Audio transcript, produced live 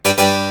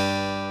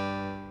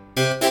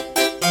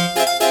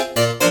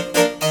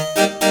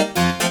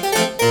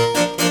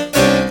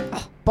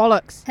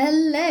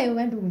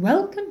and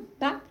welcome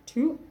back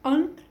to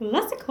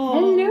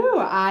Unclassical. Hello,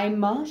 I'm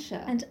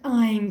Marsha. And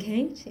I'm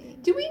Katie.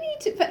 Do we need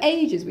to, for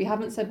ages, we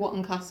haven't said what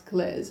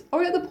Unclassical is? Are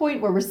we at the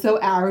point where we're so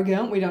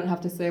arrogant we don't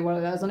have to say what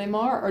it is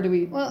anymore, or do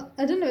we? Well,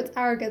 I don't know, it's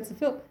arrogance. I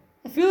feel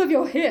if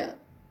you're here,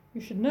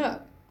 you should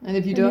know. And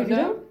if you don't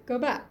know? Go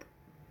back.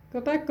 Go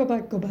back. Go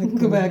back.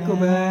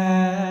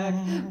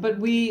 But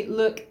we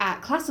look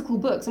at classical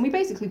books and we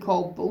basically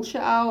call bullshit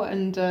out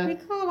and... we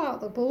call out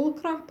the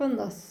bullcrap and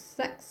the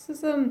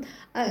sexism.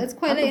 It's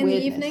quite And the late in the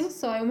weirdness. evening,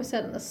 so I almost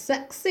said the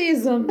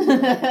sexism.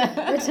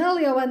 I tell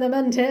you when the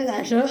men take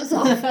their shirts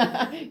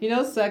off. You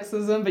know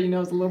sexism, but you know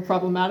it's a little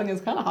problematic.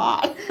 It's kind of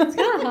hot. It's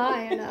kind of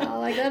high, you know.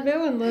 Like that bit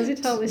when Lizzie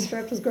Tully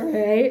stripped was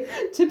great.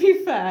 To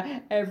be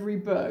fair, every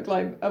book,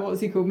 like, what was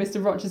he called?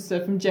 Mr.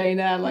 Rochester from Jane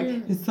Eyre, like,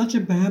 it's such a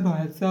bad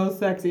boy, it's so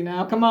sexy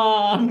now. Come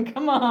on.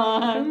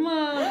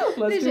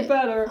 Let's do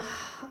better.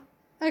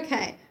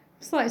 Okay,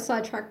 slight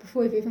sidetrack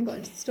before we've even got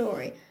into the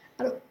story.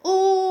 Out of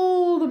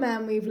all the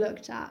men we've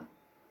looked at,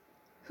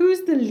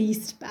 who's the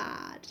least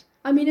bad?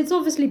 I mean, it's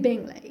obviously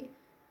Bingley,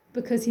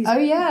 because he's... Oh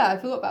yeah, I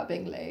forgot about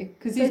Bingley.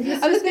 Because he's...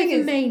 This And the is thing the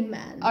is, main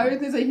man. I was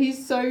going to say,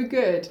 he's so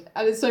good,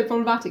 and it's so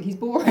problematic, he's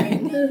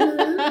boring.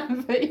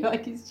 But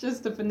like, he's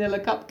just a vanilla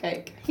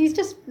cupcake. He's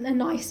just a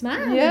nice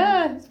man.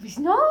 Yeah, he's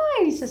nice.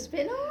 He's just a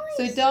bit nice.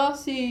 So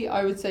Darcy,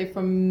 I would say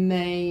from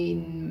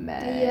main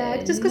men.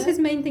 Yeah, just because his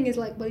main thing is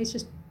like, well, he's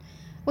just...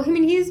 Well, I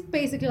mean, he's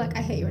basically like,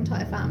 I hate your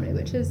entire family,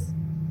 which is...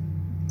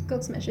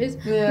 got some issues.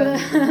 Yeah.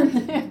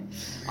 But,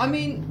 I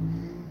mean...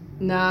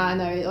 Nah,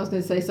 no, I was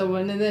going to say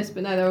someone in this,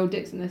 but no, they're all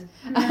dicks in this.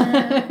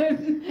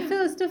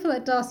 I still feel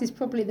like Darcy's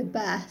probably the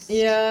best.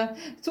 Yeah.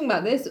 Talking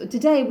about this,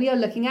 today we are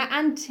looking at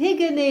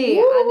Antigone,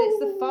 and it's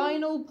the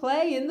final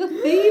play in the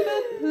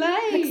Theban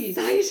plays.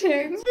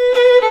 Exciting.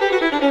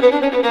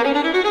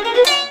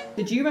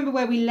 So do you remember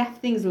where we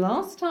left things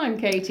last time,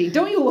 Katie?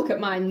 Don't you look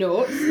at my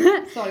notes.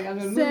 Sorry, I'm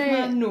going to move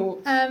my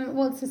notes.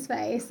 What's his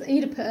face?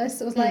 Oedipus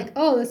was like,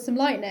 oh, there's some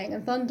lightning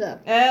and thunder.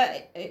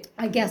 I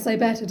guess I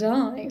better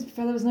die.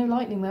 There was no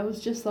lightning, there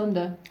was just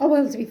thunder. Oh,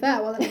 well, to be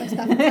fair, well, that makes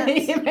perfect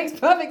sense. It makes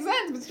perfect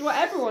sense, which is what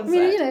everyone said. I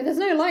mean, you know, there's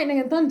no lightning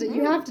and thunder,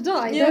 you have to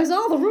die. Yeah. Those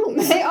are the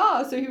rules. They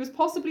are, so he was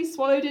possibly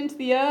swallowed into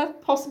the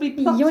earth, possibly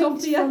plucked Yoinked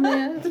off the from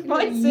earth the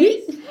by earth.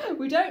 Zeus.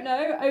 We don't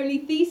know, only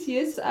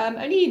Theseus,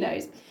 only he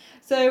knows.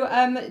 So,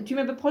 do you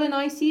remember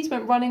Polynices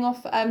went running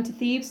off to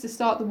Thebes to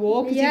start the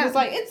war? Because he was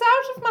like, it's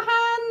out of my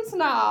hands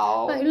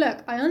now. Like,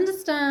 look, I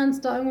understand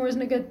starting war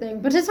isn't a good thing,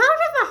 but it's out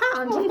of my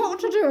hands. I've got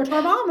to do it.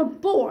 I'm a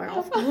boy.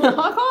 After all.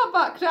 I can't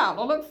back down.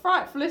 I look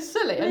frightfully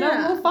silly, and no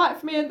one will fight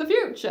for me in the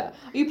future.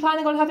 Are you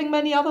planning on having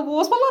many other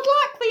wars? Well,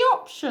 I'd like the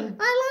option.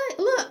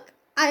 Look,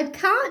 I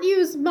can't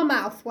use my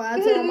mouth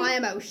words or my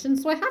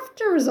emotions, so I have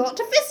to resort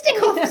to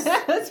fisticuffs.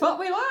 That's what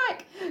we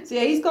like. So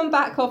yeah, he's gone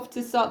back off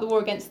to start the war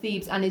against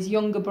Thebes and his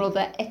younger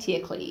brother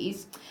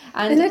Eteocles.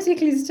 And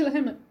Eteocles is still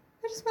him. I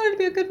just wanted to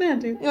be a good man,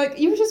 dude. like,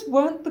 you just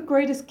weren't the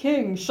greatest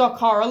king, shock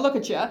horror, look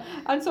at you.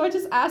 And so I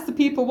just asked the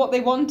people what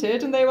they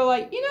wanted, and they were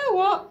like, you know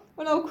what?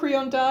 When old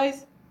Creon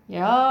dies,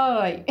 yeah,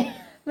 alright.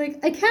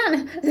 Like, I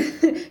can't...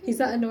 He's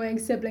that annoying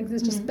sibling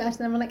who's just better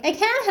than everyone. Like, I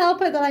can't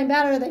help it that I'm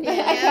better than you.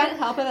 I can't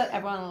help it that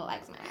everyone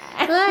likes me.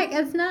 Like,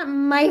 it's not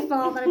my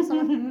fault that I'm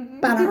so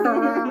much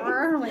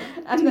better. Like,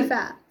 to be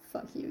fair,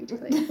 fuck you,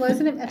 Eteocles. What is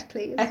his name?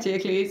 Eteocles.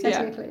 Eteocles,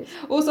 yeah. Eteocles.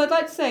 Also, I'd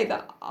like to say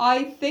that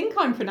I think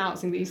I'm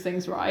pronouncing these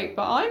things right,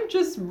 but I'm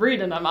just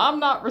reading them.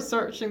 I'm not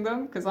researching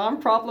them because I'm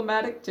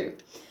problematic too.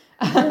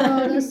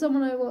 Oh, there's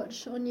someone I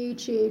watch on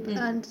YouTube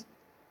and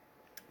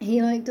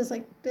he like does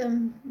like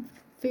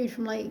food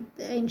from like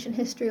the ancient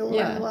history all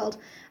around the world,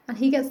 and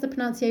he gets the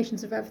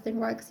pronunciations of everything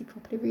right because he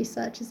properly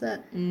researches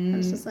it. And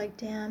it's just like,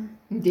 damn,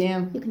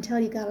 you can tell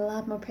you got a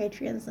lot more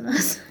Patreons than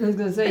us. I was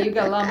going to say, you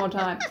got a lot more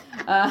time.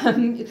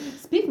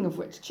 Speaking of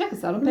which, check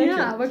us out on Patreon.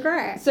 Yeah, we're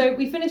great. So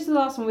we finished the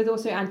last one with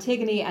also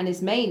Antigone and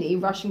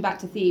Ismene rushing back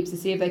to Thebes to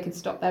see if they could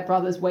stop their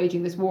brothers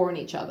waging this war on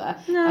each other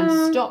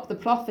and stop the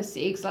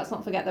prophecy, because let's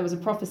not forget there was a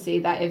prophecy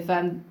that if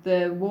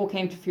the war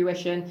came to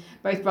fruition,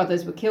 both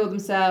brothers would kill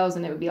themselves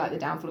and it would be like the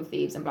downfall of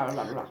Thebes and blah,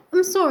 blah, blah, blah.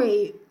 I'm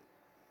sorry.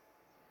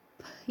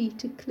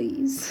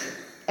 Eteocles.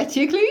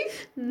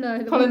 Eteocles? No.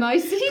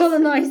 Polynices?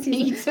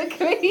 Polynices.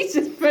 Eteocles?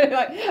 Just put it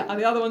like, and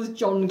the other one's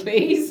John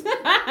Cleese.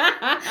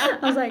 I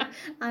was like,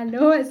 I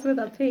know it's with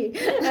a P.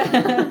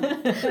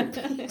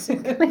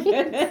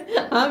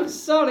 I'm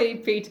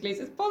sorry, Petercles.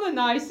 It's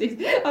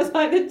Polynices. I was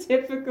like the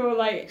typical,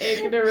 like,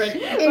 ignorant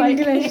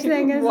English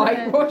thing, isn't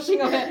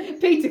whitewashing of it.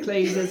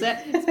 Petercles, is it?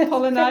 It's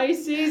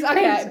Polynices.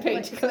 Okay,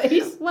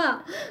 Petercles.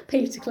 Well,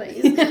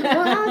 Petercles.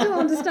 What I don't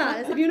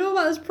understand is if you know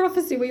about this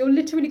prophecy where you're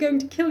literally going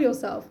to kill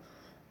yourself,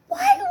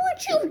 why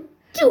would you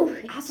do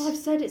it? As I've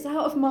said, it's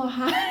out of my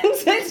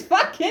hands. It's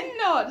fucking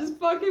not. Just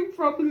fucking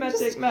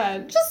problematic,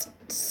 man. Just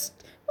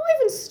not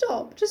even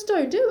stop. Just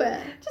don't do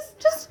it.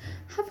 Just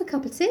have a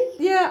cup of tea.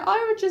 Yeah,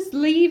 I would just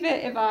leave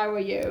it if I were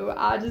you.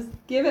 I'd just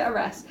give it a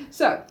rest.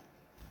 So,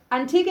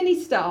 Antigone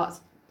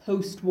starts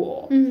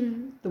post-war.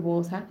 The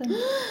war's happened.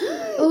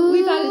 Oh,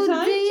 We've had a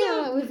time dear.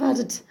 jump. We've had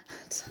a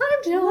Time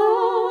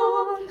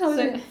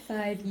John.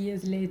 5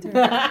 years later.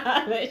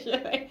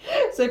 Literally.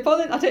 So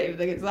Polyn, I don't even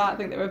think it's that. I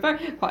think they were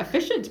quite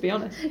efficient, to be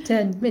honest.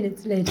 10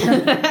 minutes later.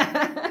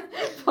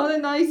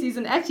 Polynices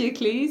and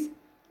Eteocles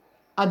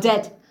are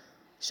dead.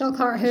 Shock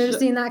heart, who have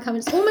seen that coming?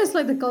 It's almost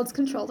like the gods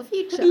control the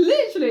future.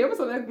 Literally,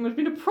 almost like there must have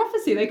been a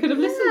prophecy they could have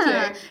listened to.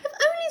 If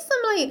only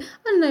some, like,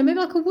 I don't know, maybe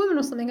like a woman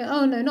or something.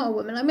 Oh no, not a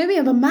woman. Like maybe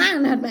if a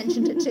man had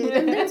mentioned it to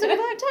them, things would have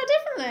worked out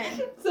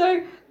differently.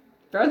 So,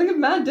 I think a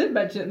man did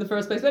mention it in the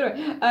first place. But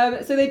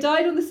anyway, so they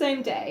died on the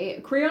same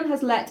day. Creon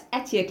has let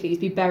Eteocles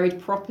be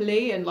buried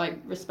properly and like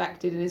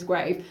respected in his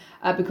grave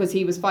because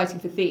he was fighting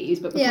for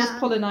Thebes. But because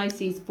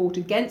Polynices fought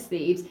against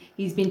Thebes,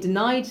 he's been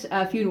denied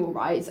funeral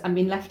rites and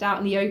been left out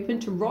in the open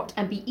to rot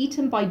and be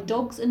eaten by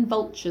dogs and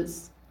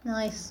vultures.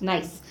 Nice.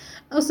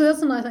 Also,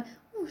 that's a nice. Like,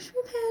 oh, should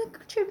we pay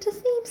a trip to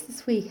Thebes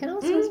this weekend? Oh,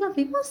 sounds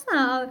lovely. What's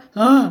that?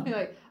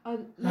 Like,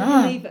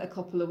 let me leave it a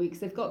couple of weeks.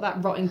 They've got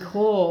that rotting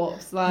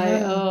corpse.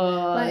 Like,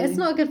 it's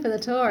not good for the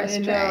tourist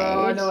trade.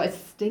 No, no, it's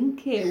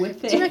stinky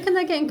with it. Do you reckon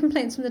they're getting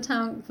complaints from the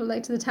town, to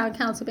the town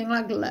council, being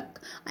like,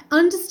 look, I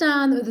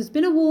understand that there's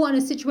been a war and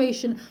a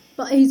situation,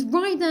 but he's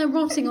right there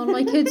rotting on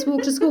my kids'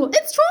 walk to school.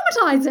 It's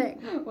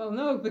traumatising. Well,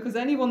 no, because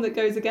anyone that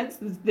goes against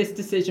this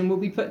decision will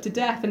be put to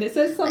death, and it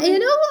says something. You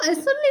know what?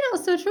 It's suddenly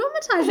not so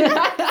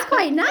traumatising. It's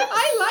quite nice.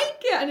 I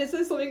like it, and it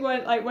says something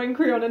when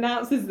Creon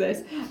announces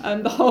this,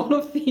 the whole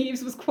of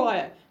Thebes was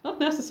quiet. Not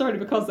necessarily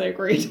because they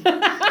agreed.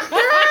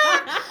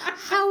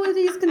 How are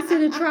these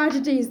considered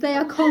tragedies? They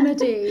are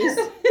comedies.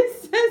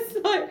 It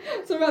says like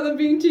something about them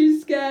being too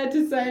scared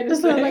to say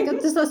anything.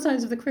 Just those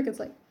sounds of the crickets,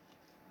 like.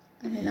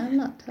 I mean, I'm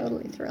not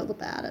totally thrilled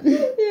about it.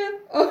 Yeah.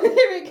 Oh,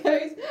 here it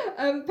goes.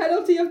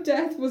 Penalty of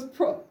death was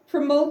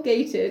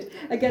promulgated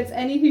against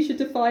any who should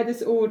defy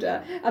this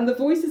order, and the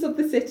voices of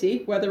the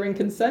city, whether in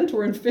consent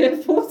or in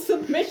fearful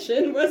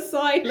submission, were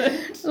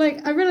silent.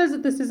 Like, I realise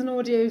that this is an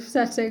audio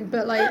setting,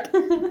 but like,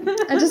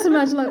 I just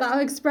imagine like that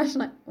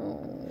expression, like,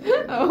 oh.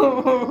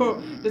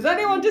 Oh, does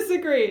anyone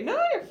disagree? No,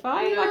 you're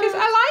fine. No.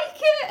 I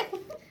like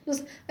it.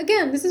 Just,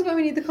 again, this is why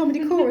we need the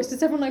comedy chorus.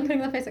 Just everyone like putting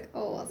their face like,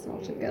 oh, that's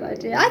not a good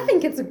idea. I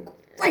think it's a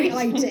great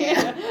idea.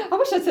 Yeah. I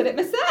wish I'd said it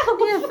myself.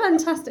 Yeah,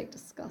 fantastic.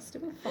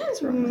 Disgusting. What the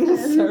fuck's wrong with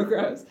him? So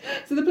gross.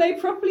 So the play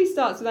properly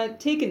starts with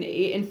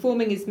Antigone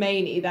informing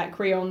Ismene that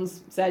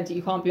Creon's said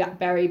you can't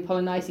bury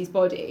Polynices'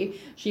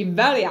 body. She's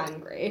very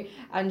angry,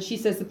 and she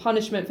says the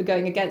punishment for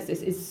going against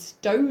this is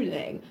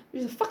stoning,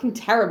 which is a fucking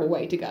terrible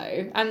way to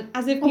go, and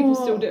as if people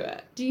still do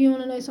it. Do you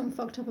want to know something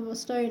fucked up about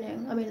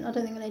stoning? I mean, I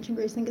don't think in ancient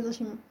Greece, I think it's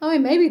actually... I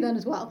mean, maybe then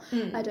as well.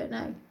 I don't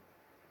know.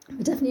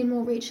 But definitely in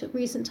more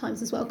recent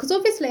times as well. Because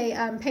obviously,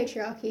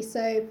 patriarchy,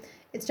 so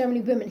it's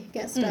generally women who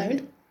get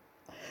stoned.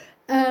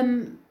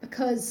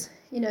 Because,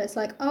 you know, it's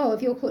like, oh,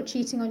 if you're caught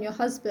cheating on your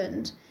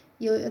husband,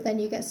 then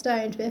you get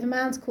stoned. But if a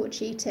man's caught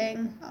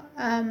cheating,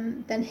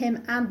 then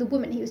him and the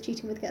woman he was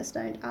cheating with get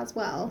stoned as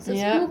well. So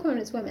it's more common,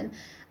 it's women.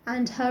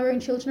 And her own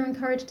children are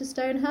encouraged to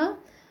stone her,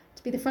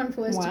 to be the front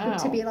forwards,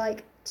 to be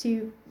like,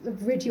 to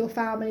rid your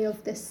family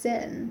of this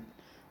sin.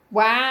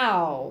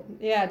 Wow.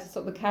 Yeah, to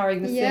stop the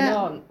carrying the sin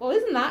on. Well,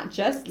 isn't that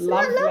just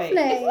lovely? Isn't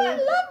that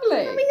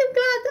lovely? I mean, I'm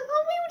glad that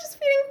we were just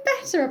feeling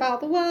better about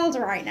the world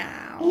right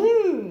now.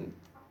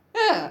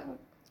 Yeah.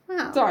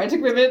 Wow. Sorry, I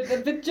took a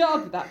bit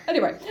jarred with that.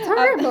 Anyway.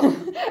 Terrible.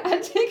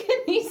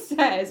 Antigone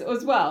says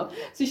as well,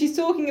 so she's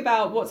talking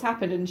about what's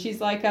happened, and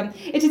she's like,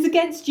 it is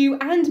against you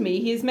and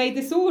me he has made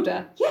this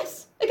order.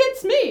 Yes,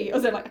 against me. I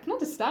was like, I can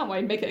understand why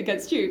he'd make it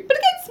against you, but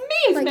against me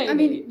is I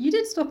mean, you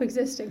did stop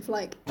existing for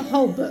like a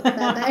whole book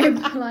there, babe.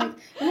 Like,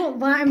 not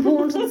that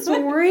important to the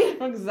story.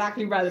 Not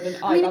exactly relevant.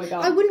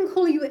 I wouldn't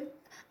call you...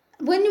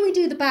 When we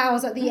do the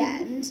bows at the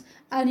end,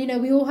 and, you know,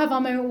 we all have our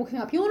moment walking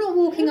up, you're not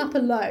walking up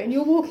alone,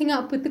 you're walking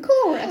up with the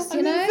chorus,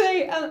 you know?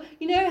 Say,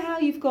 you know how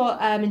you've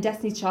got, in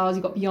Destiny's Child,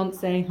 you've got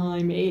Beyonce, hi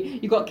me,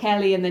 you've got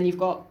Kelly, and then you've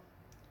got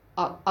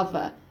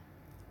other.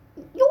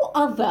 Your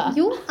other.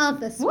 Your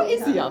other, sweetheart. What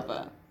is the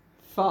other?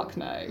 Fuck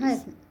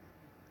knows.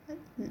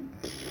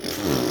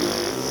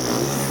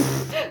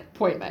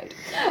 Point made.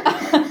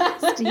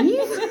 Steve?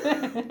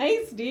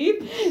 Hey,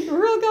 Steve. You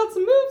really got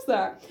some moves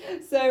there.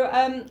 So,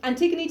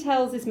 Antigone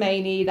tells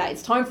Ismene that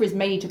it's time for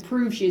Ismene to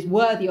prove she is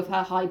worthy of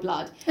her high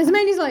blood.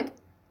 Ismene's like,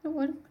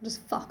 oh,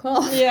 just fuck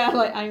off. Yeah,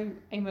 like, I'm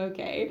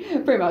okay.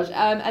 Pretty much.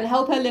 And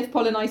help her lift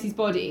Polynices'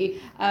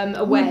 body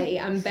away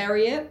and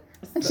bury it.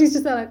 And she's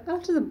just like,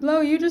 after the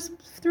blow you just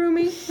threw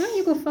me, why don't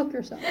you go fuck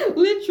yourself?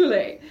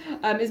 Literally.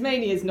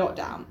 Ismene is not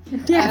down.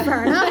 Yeah,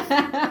 fair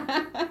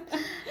enough.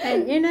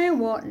 And you know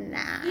what?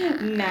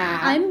 Nah.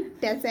 I'm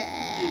busy.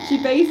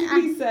 She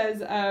basically says,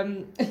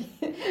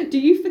 do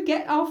you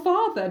forget our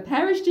father,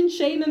 perished in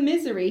shame and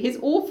misery, his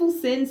awful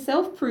sin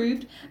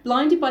self-proved,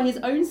 blinded by his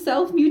own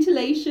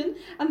self-mutilation,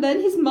 and then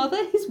his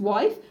mother, his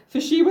wife,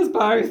 for she was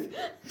both.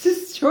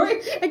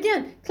 Destroy.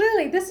 Again,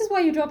 clearly, this is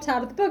why you dropped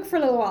out of the book for a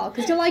little while,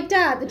 because you're like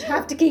Dad, that you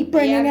have to keep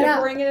bringing it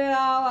up. Bringing it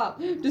all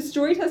up.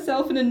 Destroyed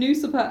herself in a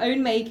noose of her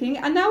own making,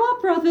 and now our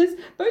brothers,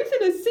 both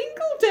in a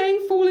single day,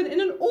 fallen in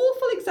an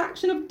awful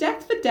exaction of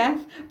death for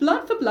death,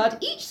 blood for blood,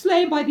 each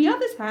slain by the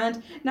other's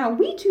hand. Now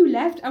we two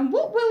left, and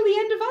what will the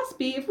end of us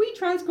be if we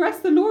transgress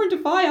the law and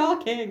defy our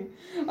king?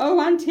 Oh,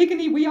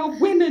 Antigone, we are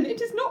women.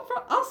 It is not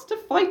for us to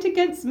fight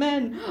against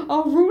men.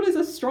 Our rulers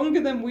are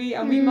stronger than we,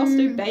 and we must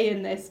obey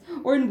in this,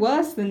 or in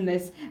worse than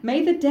this.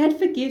 May the dead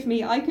forgive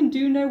me, I can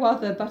do no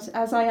other, but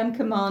as I am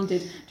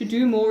commanded, to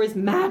do more is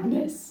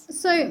madness.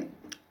 So,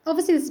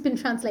 obviously this has been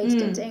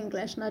translated into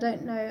English, and I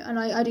don't know, and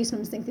I do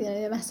sometimes think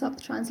they mess up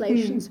the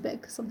translations a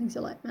bit, because some things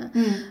you're like, meh.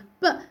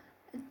 But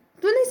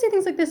when they say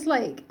things like this,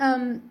 like,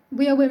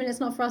 we are women, it's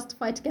not for us to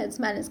fight against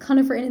men, it's kind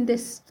of written in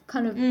this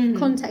kind of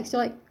context,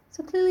 you're like,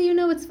 so clearly you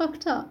know it's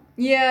fucked up.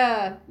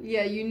 Yeah,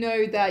 you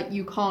know that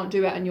you can't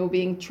do it and you're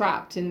being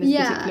trapped in this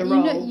particular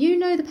role. You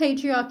know the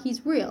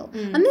patriarchy's real.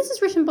 And this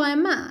is written by a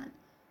man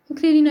who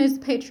clearly knows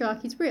the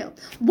patriarchy's real.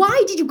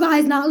 Why did you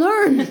guys not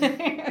learn?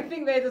 I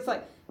think they're just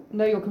like,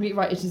 no, you're completely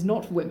right, it is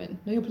not for women.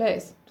 Know your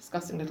place.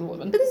 Disgusting little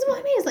woman. But this is what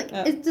I mean, it's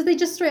like, do they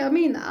just straight up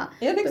mean that?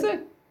 Yeah, I think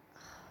so.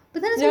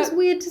 But then it's almost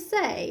weird to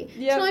say.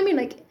 Do you know what I mean?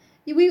 Like,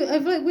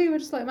 we were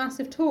just like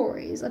massive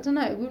Tories. I don't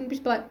know. We wouldn't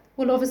just be like,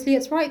 well, obviously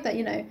it's right that,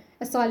 you know,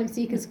 asylum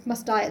seekers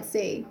must die at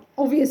sea.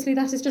 Obviously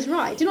that is just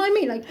right. Do you know what I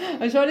mean? Like,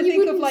 I'm trying to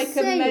think of like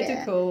a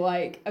medical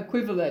like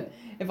equivalent.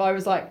 If I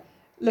was like,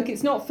 look,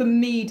 it's not for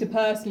me to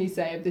personally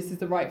say if this is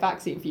the right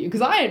vaccine for you,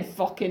 because I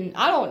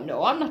don't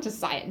know. I'm not a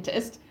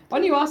scientist. Why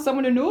don't you ask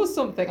someone who knows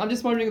something? I'm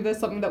just wondering if there's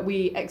something that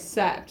we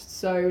accept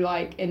so,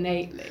 like,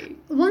 innately.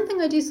 One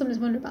thing I do sometimes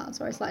wonder about,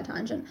 sorry, slight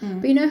tangent,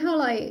 but you know how,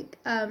 like,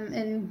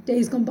 in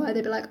days gone by,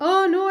 they'd be like,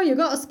 oh, no, you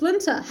got a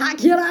splinter,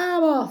 hack your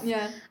arm off.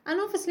 Yeah. And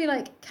obviously,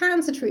 like,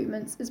 cancer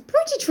treatments is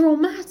pretty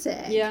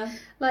traumatic. Yeah.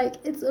 Like,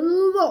 it's a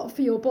lot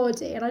for your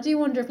body. And I do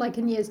wonder if, like,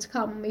 in years to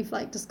come, when we've,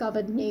 like,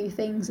 discovered new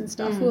things and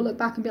stuff, we'll look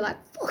back and be like,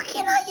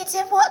 fucking hell, you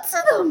did what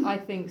to them? I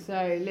think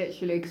so,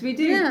 literally. Because we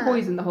do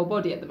poison the whole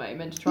body at the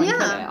moment to try and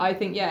kill it. I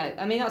think,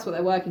 I mean, that's what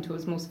they're working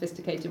towards, more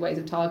sophisticated ways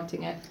of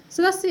targeting it.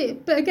 So that's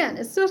it. But again,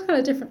 it's still kind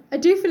of different. I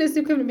do feel it's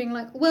the equivalent of being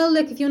like, well,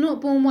 look, if you're not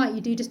born white,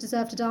 you do just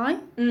deserve to die.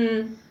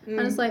 And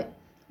it's like,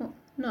 well,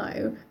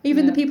 no.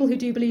 Even the people who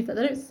do believe that,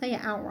 they don't say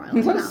it outright.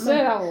 Like don't say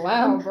it out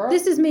loud, bro.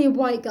 This is me, a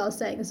white girl,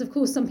 saying this. Of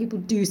course, some people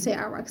do say it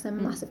outright because they're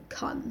massive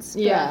cunts.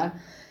 Yeah.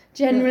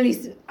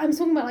 Generally, I'm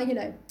talking about, like, you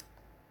know,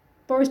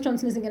 Boris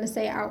Johnson isn't going to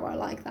say it outright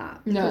like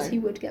that because he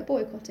would get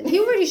boycotted. He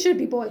already should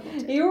be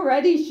boycotted. He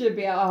already should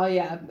be. Oh,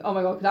 yeah. Oh,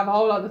 my God. Could have a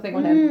whole other thing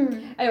on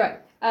him. Anyway,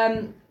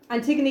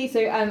 Antigone,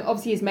 so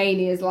obviously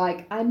Ismene is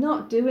like, I'm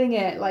not doing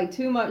it. Like,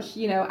 too much,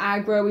 you know,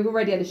 aggro. We've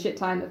already had a shit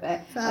time of it.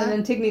 Fair. And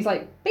Antigone's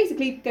like,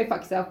 basically, go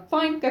fuck yourself.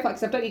 Fine, go fuck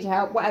yourself. Don't need your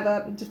help.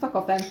 Whatever. Just fuck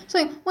off then.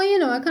 So, well, you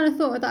know, I kind of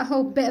thought with that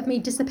whole bit of me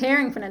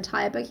disappearing for an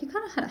entire book, you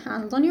kind of had a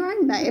hand on your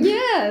own, babe.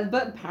 Yeah,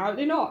 but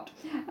apparently not.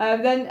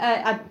 Then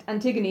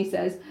Antigone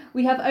says,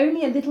 we have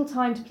only a little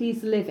time to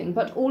please the living,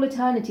 but all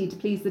eternity to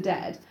please the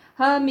dead.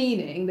 Her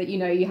meaning that, you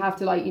know, you have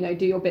to, like, you know,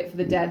 do your bit for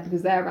the dead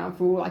because they're around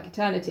for all, like,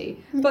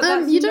 eternity. But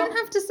that's you don't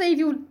have to save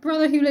your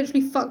brother who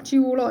literally fucked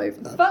you all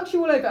over. Fucked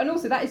you all over. And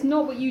also, that is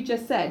not what you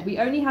just said. We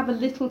only have a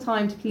little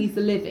time to please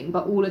the living,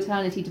 but all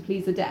eternity to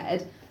please the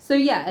dead. So,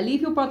 yeah,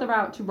 leave your brother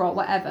out to rot,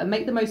 whatever.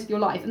 Make the most of your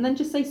life. And then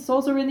just say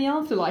Sozza in the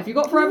afterlife. You've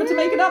got forever to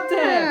make it up to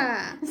him.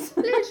 Yeah.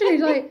 Literally,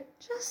 like,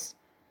 just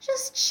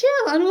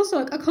chill. And also,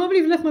 like, I can't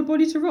believe you left my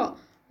body to rot.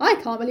 I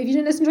can't believe you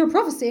didn't listen to a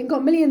prophecy and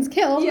got millions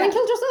killed and then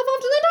killed yourself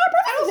after the entire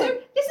prophecy. And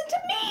also, listen to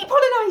me,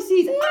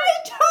 Polynices. Yeah. I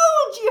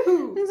told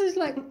you. It's just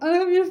like, I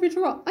hope you left me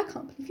to rot. I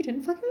can't believe you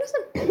didn't fucking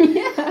listen.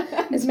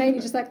 Yeah. It's mainly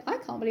just like, I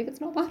can't believe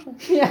it's not battle.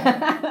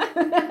 Yeah.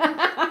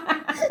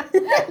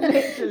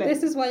 Literally.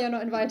 This is why you're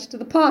not invited to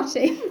the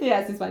party.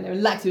 Yes, this is why no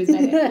one likes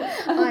Ismene.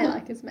 I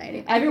like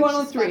Ismene. Everyone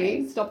on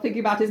 3, stop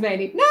thinking about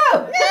Ismene.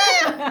 No!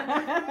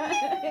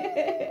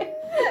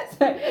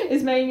 So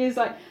Ismene is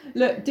like,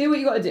 look, do what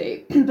you got to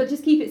do, but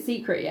just keep it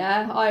secret,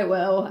 yeah? I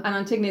will. And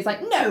Antigone is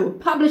like, no,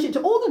 publish it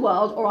to all the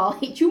world or I'll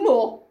hate you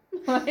more.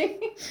 Right?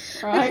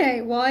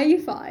 Okay, why are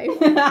you 5?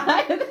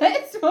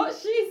 That's what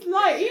she's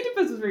like.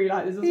 Oedipus was really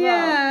like this as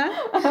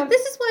well.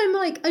 This is why I'm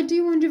like, I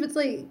do wonder if it's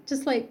like,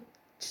 just like,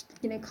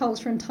 you know,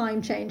 culture and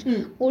time change,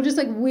 or just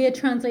like weird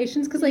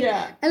translations, because like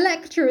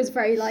Electra is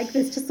very like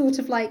this, just sort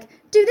of like,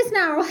 do this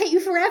now or I'll hate you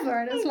forever,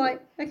 and it's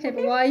like, okay,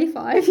 but why are you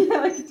 5? Yeah,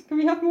 like, can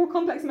we have more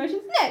complex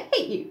emotions? No,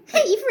 hate you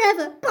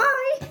forever,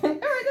 bye.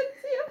 Alright then,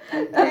 see ya.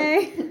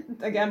 Okay.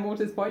 Again, more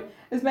to this point,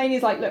 Ismene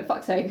is like, look,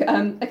 fuck's sake,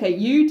 okay,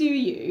 you do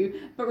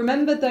you, but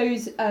remember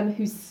those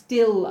who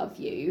still love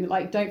you,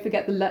 like, don't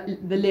forget the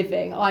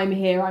living. I'm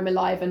here, I'm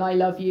alive, and I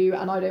love you,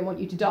 and I don't want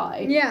you to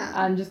die. Yeah.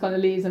 And just kind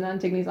of leaves, and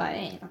Antigone's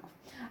like,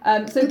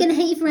 so I'm gonna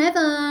hate you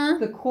forever.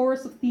 The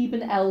chorus of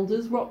Theban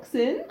elders rocks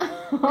in.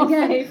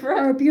 Again,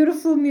 our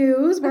beautiful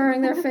muse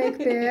wearing their fake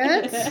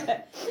beards.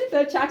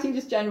 They're chatting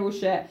just general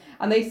shit,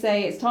 and they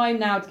say it's time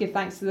now to give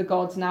thanks to the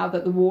gods now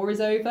that the war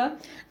is over.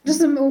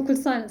 Just some awkward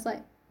silence,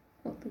 like,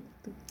 what,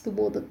 the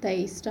war that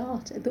they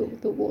started,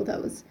 the war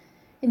that was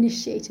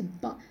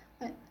initiated. But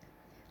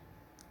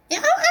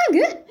I'm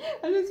good.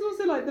 And it's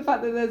also like the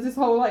fact that there's this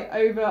whole like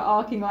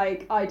overarching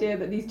like idea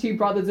that these two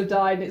brothers have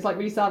died, and it's like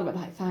really sad. But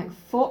like, thank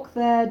fuck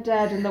they're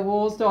dead and the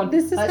war's done.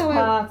 This is Let's how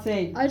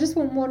party. I just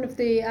want one of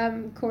the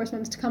chorus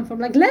members to come from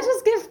like, let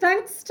us give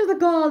thanks to the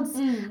gods,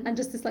 and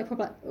just this like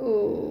proper like,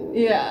 oh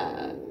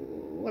yeah,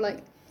 or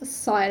like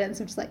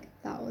silence of just like,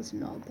 that was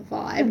not the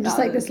vibe. Just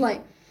like this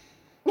like.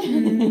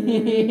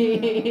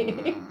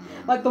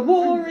 Like, the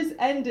war is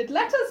ended.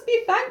 Let us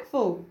be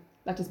thankful.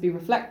 Let us be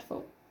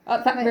reflectful.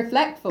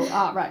 Reflectful.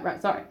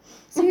 Right, sorry.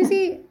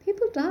 Seriously,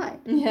 people died.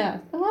 Yeah,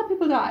 a lot of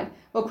people died.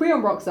 Well,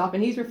 Creon rocks up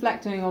and he's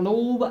reflecting on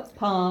all that's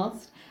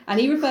past, and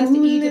he refers to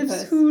Oedipus.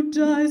 Lives, who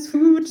dies,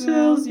 who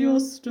tells your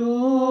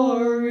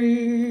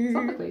story?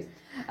 Sophocles.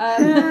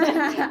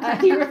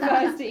 He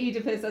refers to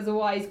Oedipus as a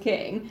wise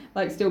king,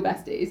 like still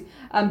besties,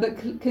 but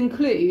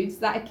concludes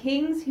that a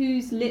king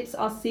whose lips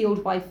are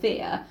sealed by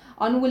fear,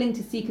 unwilling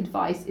to seek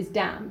advice, is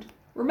damned.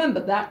 Remember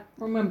that.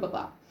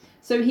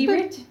 So he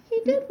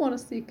did want to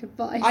seek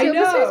advice. I It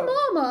was his know.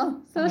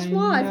 mama slash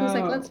wife who was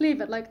like, know. let's leave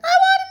it. Like, I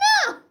want to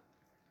know.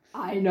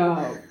 I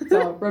know.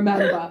 So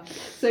remember.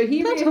 So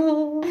he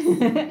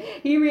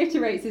he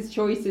reiterates his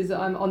choices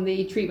on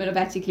the treatment of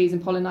Eteocles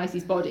and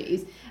Polynices'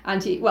 bodies,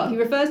 and he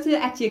refers to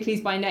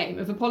Eteocles by name.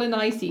 And for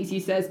Polynices, he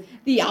says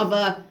the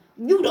other.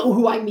 You know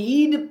who I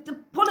mean, the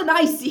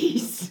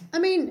Polynices. I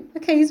mean,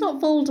 okay, he's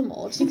not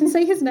Voldemort. You can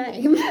say his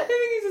name. I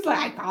think he's just like,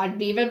 I can't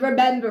even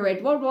remember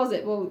it. What was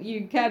it? Well,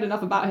 you cared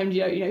enough about him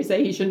to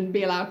say he shouldn't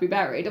be allowed to be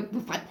buried.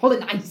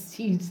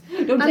 Polynices,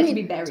 don't let him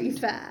be buried. To be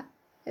fair,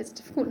 it's a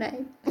difficult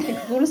name. I think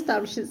we've all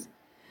established it's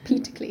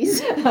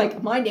Petercles.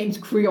 Like, my name's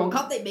Creon.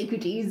 Can't they make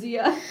it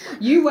easier?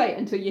 You wait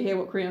until you hear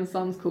what Creon's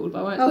son's called. But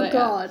I won't say it.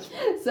 God.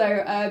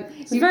 So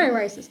it's very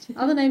racist.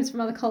 Other names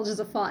from other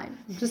cultures are fine.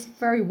 Just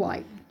very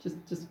white.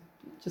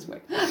 Just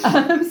wait.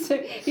 So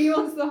he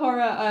wants the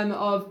horror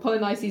of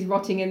Polynices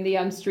rotting in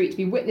the street to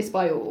be witnessed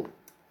by all.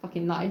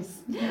 Fucking nice.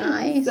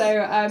 Nice.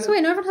 So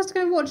wait, no, everyone has to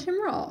go and watch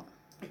him rot?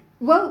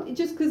 Well,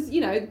 just because,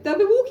 they'll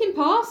be walking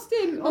past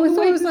him on the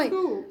way to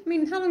school. I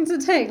mean, how long does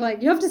it take? Like,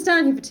 you have to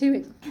stand here for 2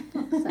 weeks.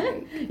 For fuck's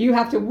sake. You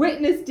have to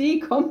witness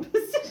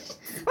decomposition.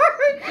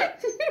 Sorry.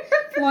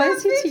 Why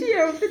is he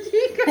video of the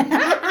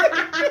decomposition?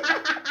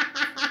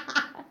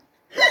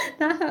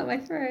 That hurt my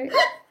throat.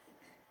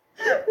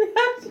 We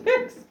have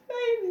to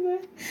explain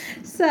this.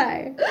 So,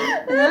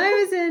 when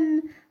I was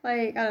in,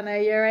 like, I don't know,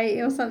 year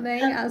 8 or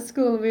something at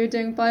school, we were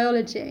doing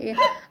biology.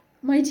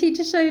 My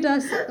teacher showed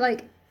us,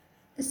 like,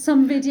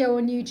 some video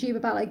on YouTube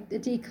about, like, the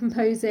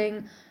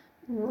decomposing,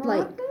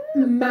 like,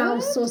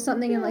 mouse or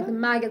something and, like, the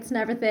maggots and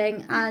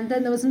everything. And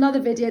then there was another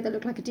video that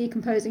looked like a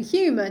decomposing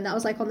human that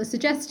was, like, on the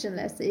suggestion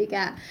list that you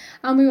get.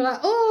 And we were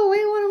like, oh,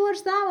 we want to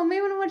watch that one, we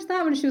want to watch that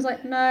one. And she was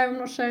like, no, I'm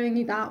not showing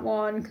you that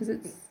one because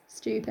it's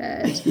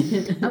stupid.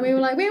 And we were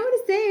like, we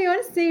want to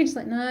see. She's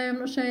like, no, I'm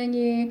not showing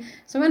you.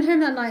 So I went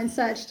home that night and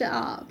searched it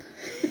up.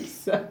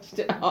 Searched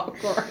it up,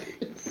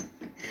 great.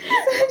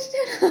 Searched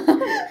it up.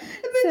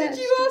 And then did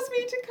you ask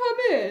me to come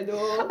in,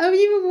 or? Oh,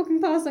 you were walking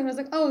past and I was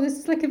like, oh, this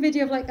is like a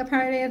video of, like,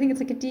 apparently I think it's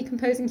like a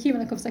decomposing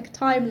human, like, it's like a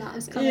time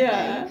lapse kind of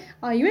thing.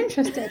 Are you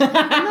interested?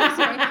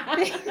 Are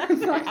you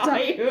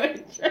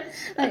interested?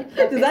 Like,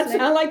 does that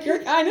sound like your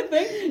kind of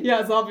thing?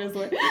 Yes,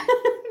 obviously.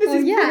 This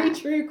is pretty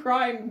true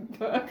crime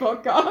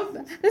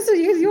podcast. This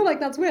is, you're like,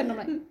 that's weird, and I'm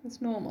like,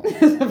 it's normal.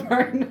 It's a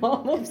very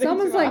normal if thing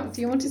someone's to like, ask.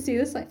 do you want to see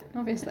this? Like,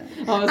 obviously.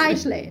 Honestly.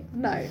 Actually,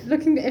 no.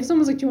 If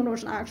someone's like, do you want to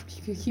watch an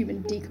actual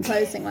human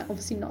decomposing? Like,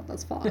 obviously not,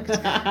 that's fucked.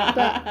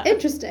 But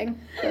interesting,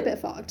 but a bit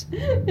fucked.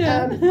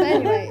 Yeah. But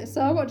anyway,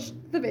 so I watched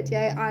the video,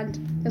 and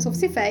it was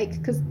obviously fake,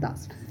 because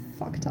that's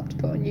fucked up to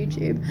put on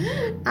YouTube.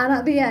 And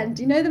at the end,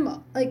 you know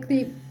them, like,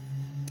 it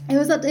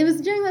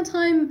was during that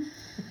time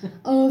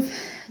of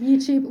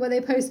YouTube where they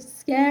post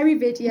scary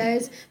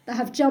videos that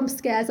have jump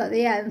scares at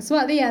the end. So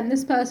at the end,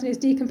 this person who's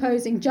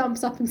decomposing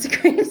jumps up and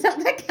screams at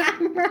the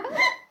camera.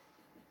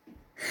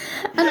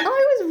 And I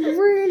was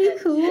really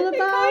cool about it. He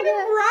kind of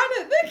ran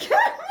at the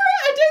camera.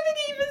 I don't think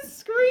he even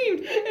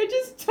screamed. It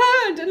just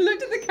turned and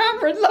looked at the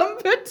camera and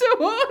lumbered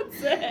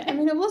towards it. I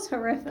mean, it was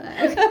horrific.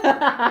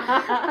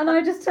 And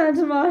I just turned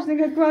to Marsh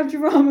and I grabbed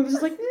your arm and was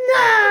just like, no!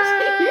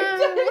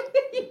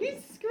 You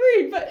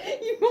screamed, but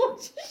you more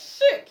just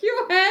shook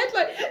your head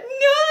like, no!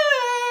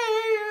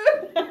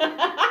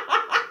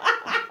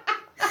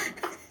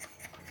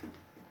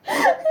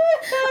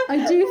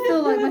 I do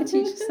feel like my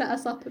teacher set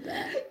us up a bit. You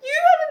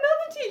had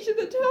another teacher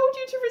that told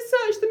you to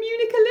research the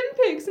Munich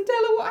Olympics and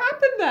tell her what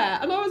happened there.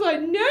 And I was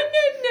like,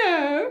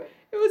 no.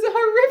 It was a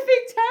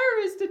horrific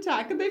terrorist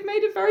attack and they've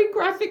made a very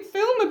graphic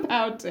film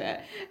about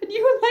it. And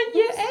you were like,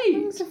 year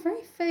 8. It was a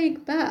very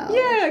vague bell.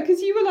 Yeah,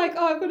 because you were like,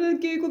 oh, I've got to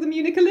Google the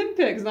Munich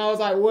Olympics. And I was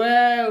like,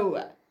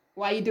 whoa,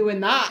 why are you doing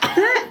that?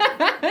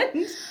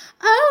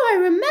 Oh, I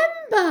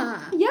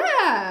remember.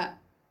 Yeah.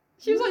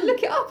 She was like,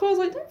 look it up. I was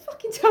like, don't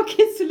fucking tell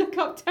kids to look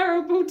up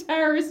terrible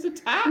terrorist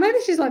attacks. Maybe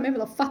she's like, maybe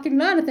they'll fucking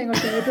learn a thing or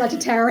two, you bloody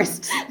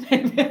terrorists.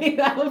 Maybe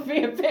that'll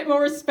be a bit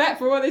more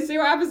respectful when they see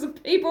what happens to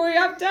people who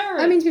have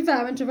terrorists. I mean, to be fair,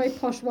 I went to a very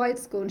posh white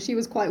school and she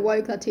was quite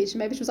woke, that teacher.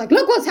 Maybe she was like,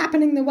 look what's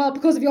happening in the world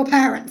because of your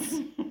parents.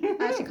 I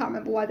actually can't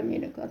remember why the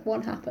Munich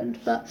one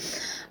happened, but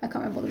I can't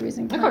remember what the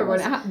reason was. I can't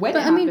remember when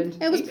it happened. I mean,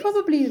 it was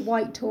probably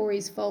white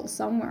Tories' fault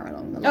somewhere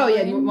along the line. Oh,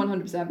 yeah,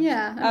 100%.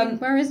 Yeah, I mean,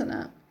 where isn't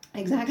it?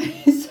 Exactly.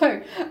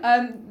 So,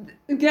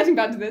 getting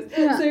back to this.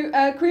 Yeah. So,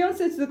 Creon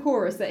says to the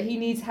chorus that he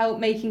needs help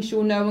making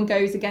sure no one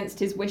goes against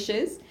his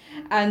wishes.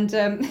 And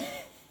the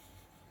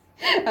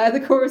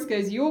chorus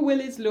goes, your will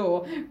is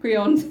law,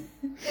 Creon.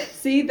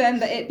 See then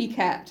that it be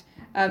kept.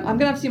 I'm going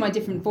to have to do my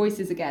different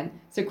voices again.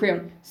 So,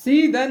 Creon,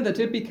 see then that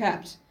it be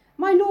kept.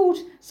 My lord,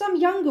 some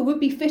younger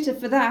would be fitter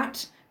for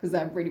that. Because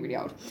they're really, really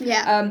old.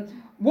 Yeah.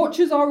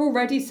 Watchers are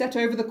already set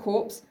over the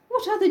corpse.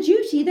 What other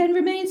duty then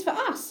remains for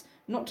us?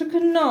 Not to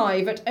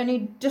connive at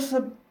any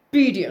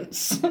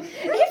disobedience. If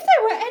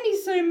there were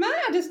any so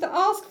mad as to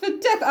ask for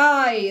death,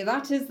 aye,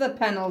 that is the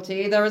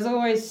penalty. There is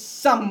always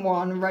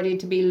someone ready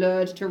to be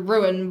lured to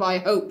ruin by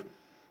hope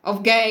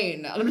of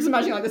gain. And I'm just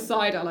imagining like the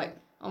cider, like,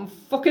 I'm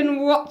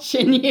fucking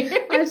watching you.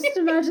 I just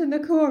imagine the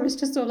chorus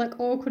just sort of like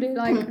awkwardly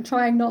like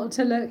trying not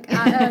to look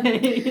at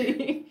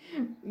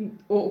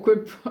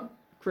awkward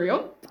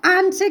Creon?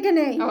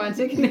 Antigone. Oh,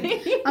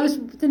 Antigone.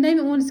 The name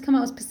it wanted to come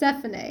out was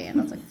Persephone, and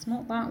I was like, it's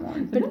not that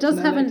one. But it does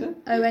have an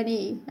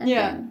O-N-E.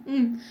 Yeah.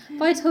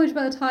 If I told you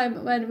about the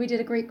time when we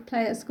did a Greek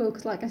play at school,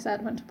 because like I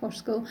said, I went to posh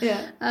school.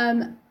 Yeah.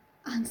 And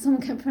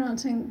someone kept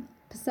pronouncing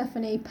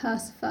Persephone,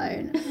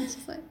 Persephone. And I was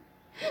just like,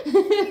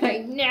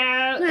 like,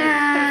 no,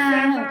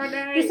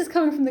 Persephone. This is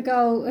coming from the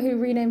girl who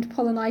renamed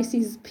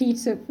Polynices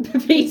Peter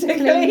Cleese.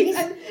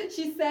 And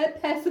she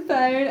said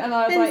Persephone, and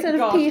I was instead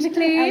like, of Peter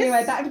Cleese.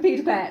 Anyway, back to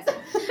Peter Clares.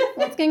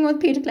 What's going on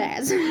with Peter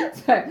Clares? So,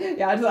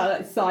 yeah, I just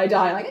like side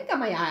eye, like, I got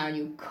my eye on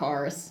you,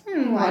 chorus.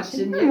 I'm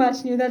watching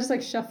you. They're just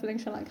like shuffling,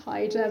 trying to like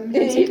hide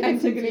Antigone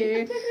from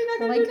view. Antigone's not going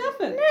to Like, do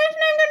nothing. No, she's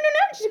not going to do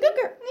nothing. She's a good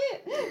girl.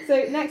 Yeah. So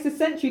next, the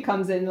sentry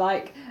comes in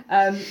like,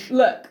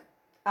 look,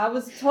 I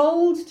was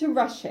told to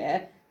rush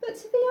here, but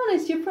to be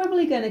honest, you're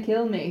probably going to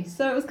kill me.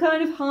 So it was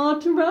kind of hard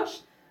to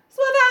rush.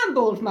 So I've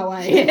ambled my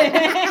way.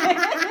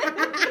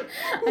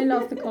 I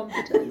love the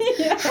confidence.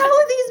 Yeah. How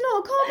are these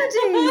not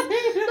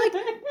comedies? Like,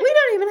 we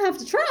don't even have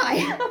to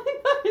try.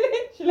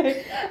 Literally.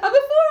 And before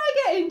I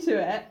get into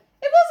it,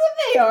 it wasn't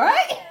me,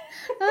 alright?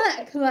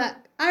 Look,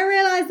 I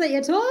realised that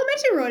you told me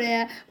to run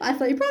here, but I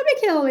thought you'd probably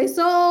kill me,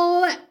 so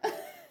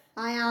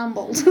I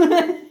ambled.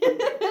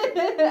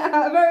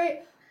 At a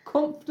very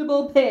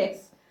comfortable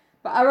pace.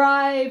 But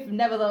arrive,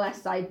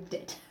 nevertheless, I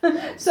did.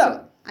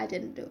 So, I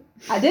didn't do it.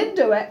 I didn't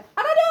do it, and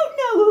I don't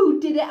know who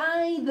did it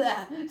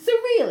either. So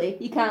really,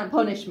 you can't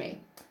punish me.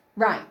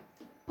 Right.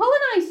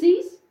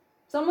 Polynices.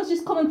 Someone's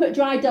just come and put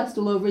dry dust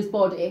all over his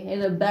body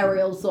in a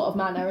burial sort of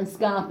manner and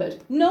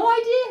scarpered. No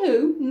idea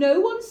who.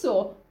 No one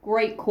saw.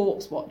 Great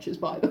corpse watchers,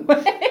 by the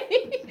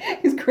way.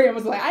 Because Creon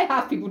was like, I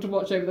have people to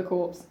watch over the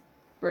corpse.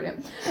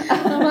 Brilliant.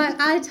 I'm like,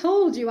 I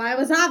told you I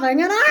was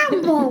having an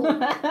amble.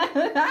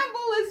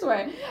 Amble this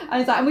way. And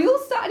it's like, and we all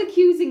started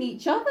accusing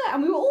each other,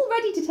 and we were all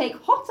ready to take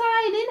hot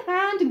iron in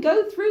hand and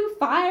go through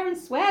fire and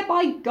swear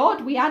by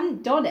God we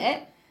hadn't done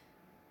it.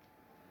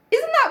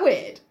 Isn't that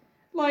weird?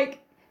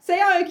 Like,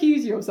 say I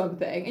accuse you of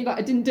something, and you're like,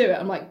 I didn't do it.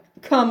 I'm like,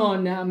 come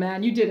on now,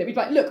 man, you did it. We'd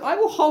be like, look, I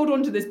will hold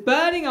on to this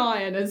burning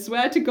iron and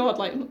swear to God,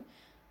 like, I'm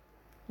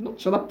not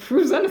sure that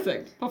proves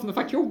anything, apart from the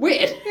fact you're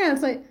weird. Yeah,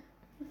 it's like,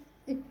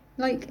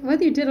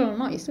 whether you did it or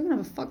not, you're still going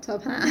to have a fucked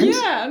up hand.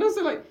 Yeah, and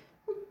also, like,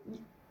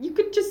 you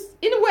could just,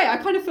 in a way, I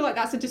kind of feel like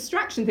that's a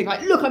distraction thing.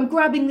 Like, look, I'm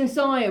grabbing this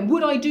iron.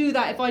 Would I do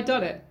that if I'd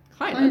done it?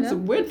 Kind of. It's a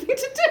weird thing to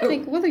do. I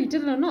think whether you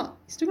did it or not,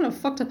 you're still going to have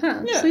a fucked up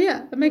hand. Yeah. So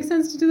yeah, it makes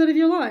sense to do that if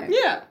you're lying.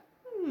 Yeah.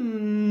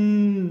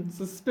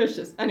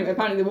 Suspicious. Anyway,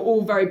 apparently they were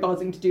all very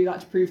buzzing to do that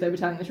to prove they were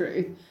telling the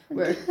truth.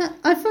 Weird.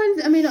 I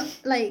find, I mean,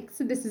 like,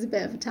 so this is a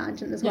bit of a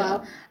tangent as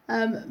well.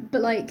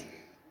 But like,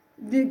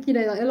 you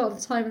know, like a lot of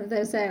the time that they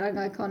were saying,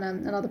 like on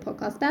another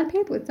podcast, Bad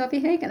People with Sophie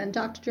Hagen and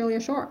Dr. Julia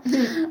Shore,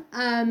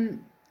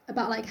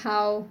 about like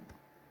how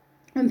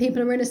when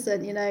people are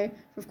innocent, you know,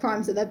 of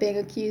crimes that they're being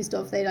accused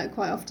of, they like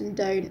quite often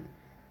don't,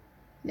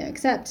 you know,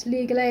 accept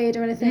legal aid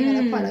or anything, and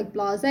they're quite like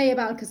blasé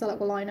about it because they're like,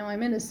 well, I know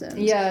I'm innocent.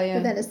 Yeah.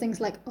 But then it's things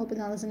like, oh, but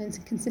now there's an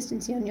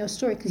inconsistency on your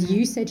story because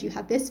you said you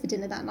had this for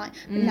dinner that night,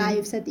 but now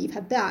you've said that you've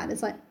had that, and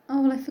it's like,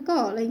 oh, well, I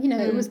forgot. Like, you know,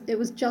 it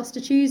was just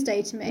a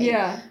Tuesday to me.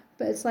 Yeah.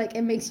 But it's like,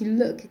 it makes you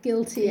look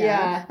guiltier.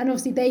 Yeah. And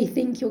obviously they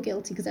think you're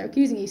guilty because they're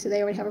accusing you, so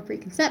they already have a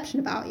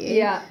preconception about you.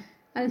 Yeah.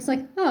 And it's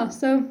like, oh,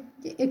 so,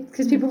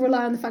 because people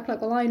rely on the fact,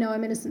 like, well, I know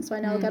I'm innocent, so I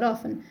know I'll get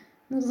off, and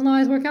that doesn't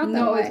always work out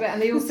that way. And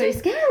they also, it's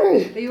so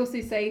scary. They also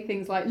say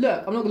things like,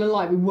 look, I'm not going to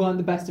lie, we weren't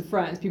the best of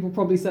friends. People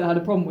probably said I had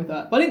a problem with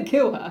her, but I didn't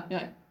kill her. You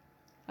know,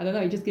 I don't know,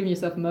 you're just giving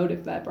yourself a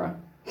motive there, bro.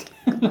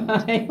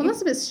 Like, well,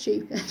 that's a bit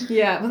stupid.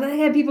 Yeah, well, then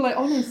again, people are like,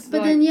 honest.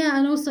 But like, then, yeah,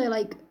 and also,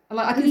 like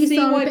I can see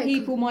why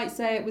people might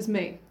say it was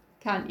me.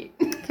 Can you?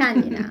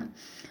 Can you now?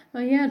 Oh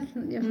yeah,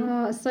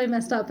 it's so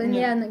messed up. And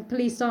yeah, and the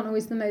police aren't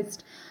always the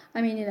most.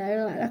 I mean, you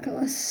know, like look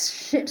at the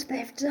shit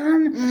they've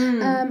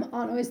done. Aren't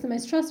always the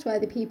most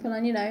trustworthy people,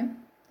 and you know,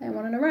 they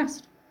want an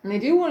arrest. And they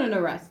do want an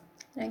arrest.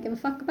 They don't give a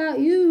fuck about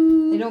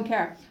you. They don't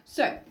care.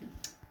 So,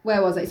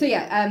 where was I? So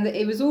yeah,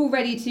 it was all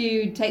ready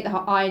to take the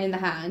iron in the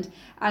hand,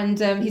 and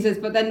he says,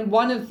 but then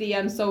one of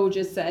the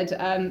soldiers said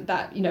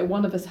that, you know,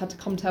 one of us had to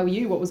come tell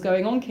you what was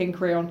going on, King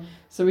Creon.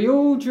 So we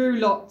all drew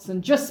lots,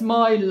 and just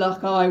my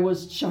luck, I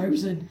was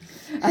chosen.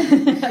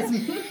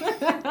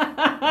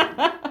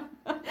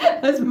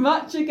 As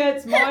much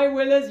against my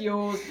will as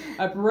yours,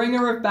 a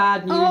bringer of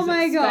bad news. Oh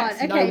my god!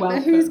 Okay, no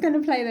but who's going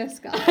to play this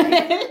guy?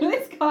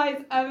 This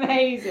guy's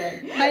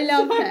amazing. I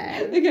love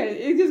him. Okay,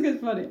 it just gets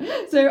funny.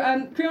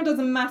 So Creon does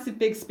a massive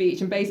big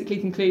speech and basically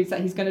concludes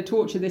that he's going to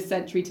torture this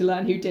sentry to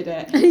learn who did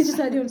it. And he's just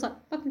like, he was like,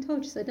 fucking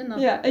told you so, didn't I?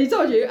 Yeah, he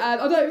told you,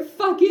 and I don't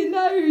fucking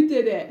know who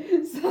did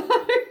it. So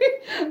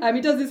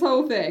he does this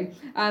whole thing,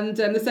 and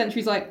the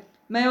sentry's like,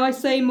 may I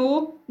say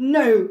more?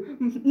 No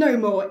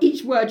more.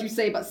 Each word you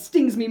say but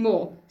stings me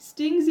more.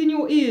 Stings in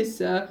your ears,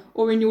 sir,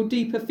 or in your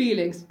deeper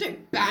feelings?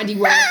 Don't bandy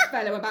words,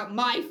 fellow, about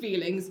my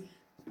feelings.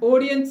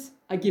 Audience,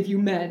 I give you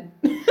men.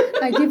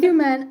 I give you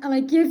men, and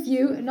I give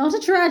you not a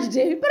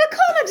tragedy, but a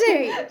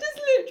comedy. Just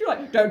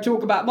literally, don't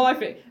talk about my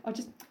feelings. I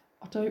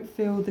don't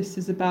feel this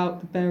is about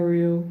the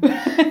burial.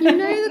 You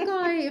know the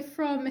guy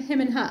from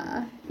Him and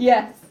Her?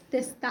 Yes.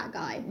 That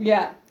guy.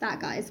 Yeah. That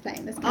guy is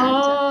playing this character.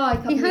 Oh, I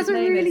can't He remember has his a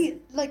name really is.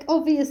 like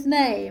obvious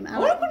name. I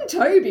want to put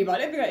Toby, but I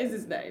don't think that is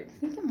his name. I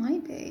think it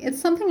might be. It's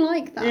something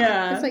like that.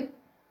 Yeah. It's like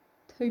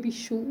Toby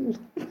Shaw.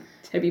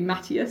 Toby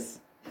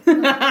Matthias. Toby?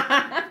 Toby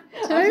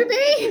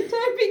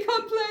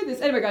can't play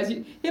this. Anyway, guys,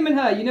 Him and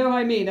Her, you know what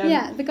I mean.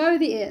 Yeah, the guy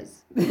with the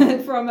ears.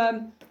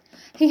 from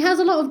He has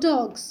a lot of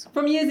dogs.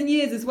 From Years and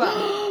Years as well.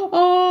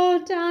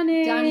 Oh,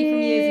 Danny. Danny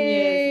from Years and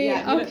Years.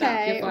 Yeah, you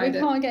okay, look that, we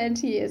can't get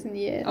into Years and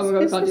Years. Oh my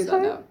god, we can't do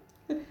that now.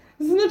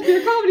 This is meant to be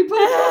a comedy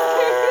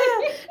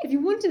podcast. If you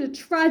wanted a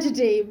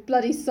tragedy,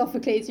 bloody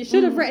Sophocles, you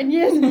should have written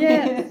Years and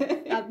Years.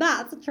 Now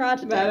that's a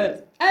tragedy. That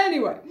is.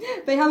 Anyway,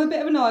 they have a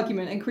bit of an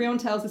argument, and Creon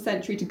tells the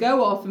sentry to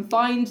go off and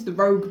find the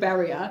rogue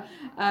barrier.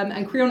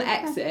 And Creon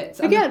exits.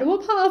 Again,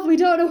 what part of we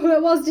don't know who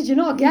it was did you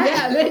not get?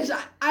 Yeah,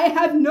 literally, I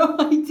have no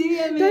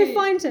idea, mate. Go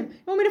find him. You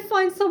want me to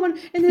find someone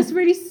in this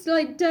really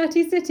like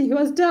dirty city who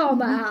has dirt on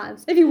their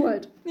hands? If you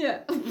would.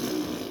 Yeah.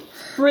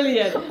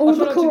 Brilliant. All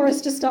the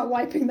chorus to start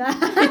wiping their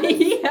hands.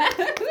 Yeah,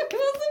 it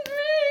wasn't me.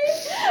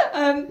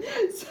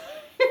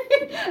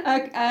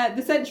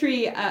 The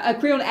sentry,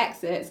 Creon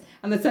exits,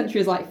 and the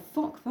sentry is like,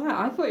 fuck that,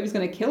 I thought he was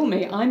going to kill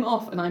me. I'm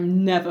off, and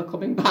I'm never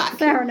coming back.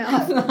 Fair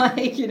enough.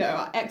 Like, you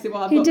know, exit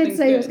while I've He got did things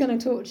say good. he was going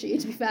to torture you,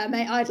 to be fair,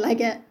 mate. I'd like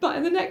it. But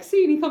in the next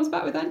scene, he comes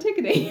back with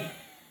Antigone.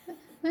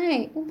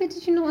 Mate, what bit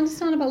did you not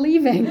understand about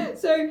leaving?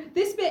 So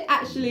this bit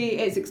actually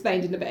is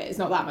explained in a bit. It's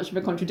not that much of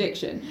a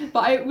contradiction.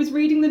 But I was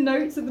reading the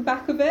notes at the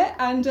back of it,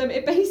 and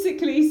it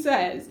basically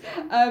says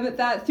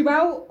that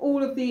throughout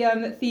all of the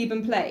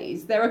Theban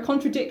plays, there are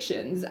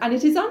contradictions, and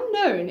it is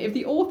unknown if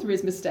the author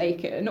is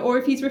mistaken or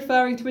if he's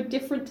referring to a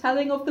different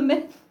telling of the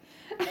myth.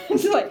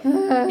 It's like,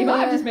 he might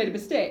have just made a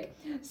mistake.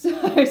 So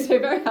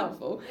very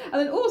helpful. And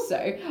then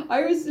also,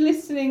 I was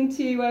listening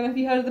to, have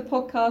you heard of the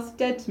podcast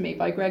Dead to Me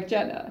by Greg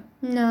Jenner?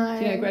 No.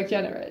 Do you know who Greg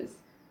Jenner is?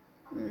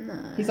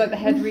 No. He's like the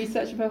head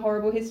researcher for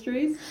Horrible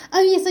Histories.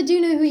 Oh yes, I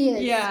do know who he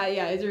is.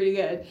 Yeah, he's really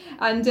good.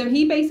 And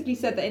he basically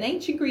said that in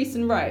ancient Greece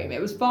and Rome,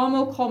 it was far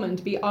more common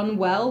to be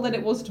unwell than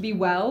it was to be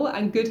well,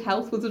 and good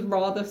health was a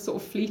rather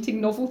sort of fleeting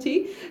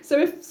novelty. So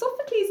if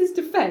Sophocles'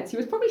 defence, he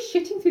was probably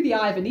shitting through the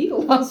eye of a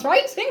needle whilst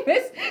writing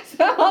this,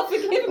 so I'll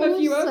forgive him a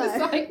few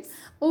oversights.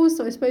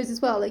 Also, I suppose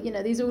as well, like, you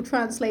know, these all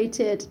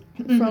translated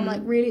from like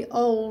really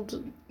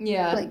old,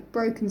 like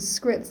broken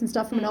scripts and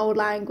stuff from an old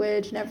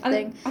language and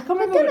everything. And I can't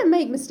remember. They're gonna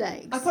make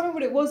mistakes. I can't remember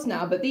what it was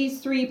now, but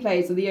these 3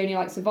 plays are the only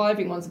like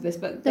surviving ones of this.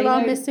 But there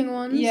are missing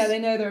ones. Yeah, they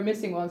know there are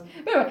missing ones.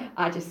 But anyway,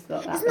 I just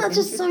thought that. Isn't that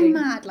just so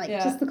mad? Like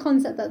just the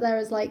concept that there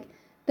is like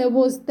there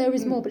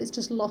is more, but it's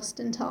just lost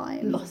in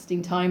time. Lost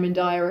in time and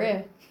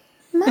diarrhea.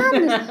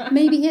 Madness.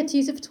 Maybe he had to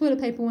use it for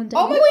toilet paper one day.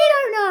 Oh my we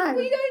don't know.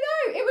 We don't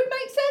know. It would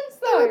make sense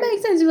though. It would make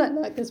sense. You're like,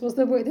 look, this was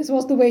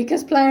the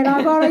weakest plane.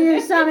 I gotta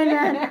use something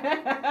then.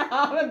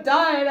 I'm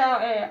dying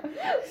out here.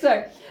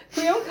 So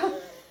Creon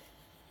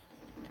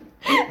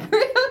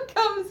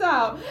comes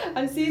out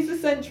and sees the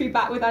sentry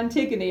back with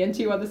Antigone and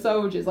 2 other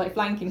soldiers like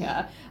flanking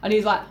her, and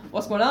he's like,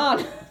 "What's going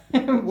on?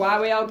 Why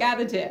are we all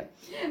gathered here?"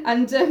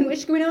 And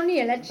what's going on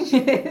here? Let's.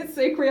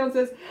 So Creon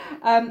says,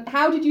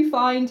 "How did you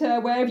find her?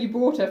 Where have you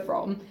brought her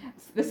from?"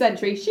 The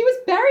sentry, "She was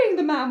burying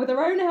the man with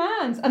her own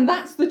hands, and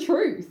that's the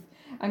truth."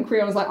 And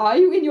Creon was like, "Are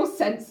you in your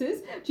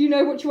senses? Do you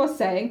know what you are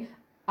saying?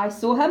 I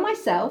saw her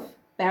myself,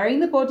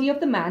 burying the body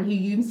of the man who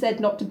you said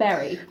not to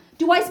bury.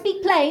 Do I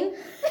speak plain?"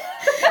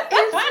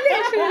 It's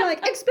literally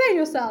like, explain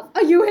yourself.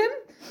 Are you him?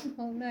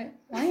 Oh no,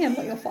 I am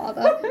not your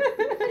father. And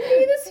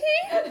neither's he.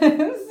 So, I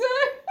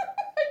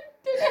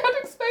didn't know how to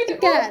explain it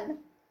again.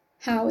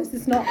 How is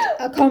this not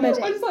a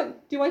comedy? I was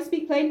like, do I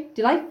speak plain?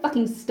 Did I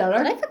fucking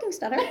stutter? Did I fucking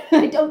stutter?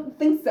 I don't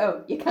think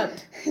so. You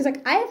can't. He's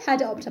like, I have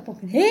had it up to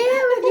fucking here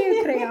with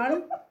you,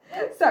 Creon.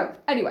 So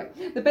anyway,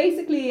 the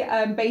basically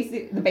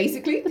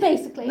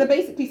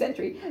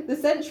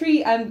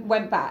sentry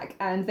went back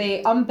and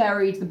they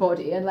unburied the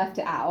body and left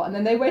it out, and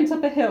then they went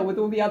up a hill with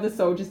all the other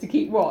soldiers to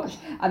keep watch,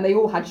 and they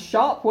all had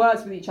sharp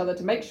words with each other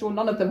to make sure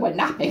none of them were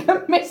napping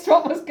and missed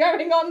what was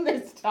going on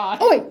this time.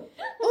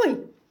 Oi,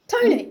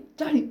 Tony,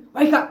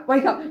 wake up!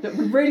 Look,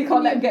 we really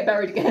can't let him get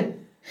buried again.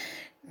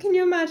 Can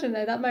you imagine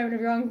though that moment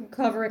of you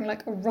uncovering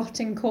like a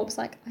rotting corpse?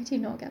 Like, I do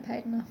not get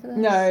paid enough for this.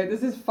 No,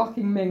 this is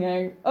fucking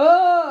minging.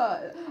 Oh,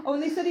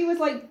 and they said he was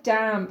like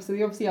damp, so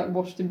they obviously like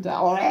washed him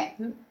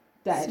down.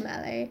 Dead.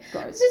 Smelly.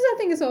 Gross. It's just that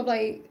thing is sort of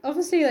like,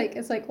 obviously like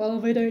it's like, well,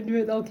 if I don't do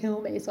it they'll kill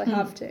me, so I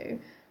have to.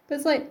 But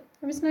it's like,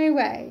 there's no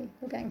way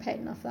you're getting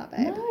paid enough for that,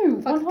 babe.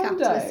 No, fuck the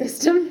capitalist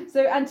system.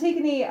 So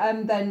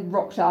Antigone then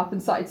rocked up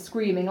and started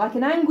screaming like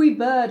an angry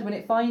bird when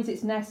it finds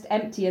its nest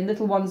empty and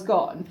little one's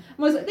gone. And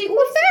was like, fair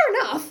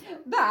enough.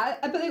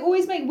 But they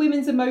always make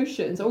women's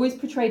emotions always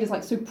portrayed as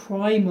like so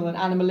primal and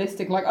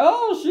animalistic, like,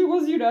 oh, she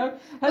was, a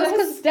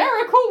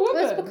hysterical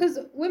woman. That's because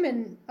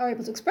women are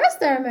able to express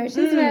their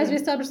emotions, whereas we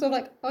establish sort of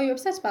like, oh, you're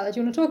upset about it, do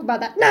you want to talk about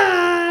that? No!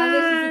 And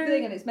this is the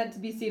thing, and it's meant to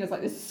be seen as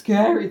like this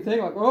scary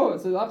thing, like, oh,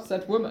 it's an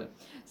upset woman.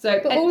 So,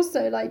 but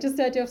also, like, just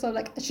the idea of sort of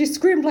like, she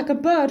screamed like a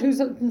bird whose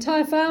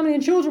entire family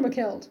and children were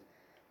killed.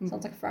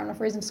 Sounds like a fair enough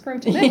reason to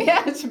scream to me.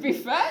 Yeah, to be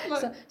fair.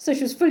 Like, so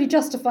she was fully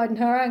justified in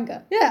her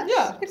anger.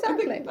 Yeah,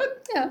 exactly.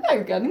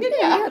 I'm getting it,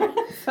 yeah.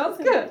 Sounds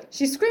good.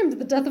 She screamed at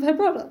the death of her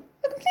brother.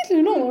 A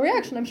completely normal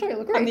reaction, I'm sure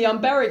you'll agree. And the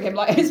unburying him,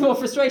 like, it's more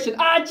frustration.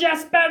 I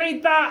just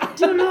buried that!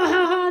 Do you know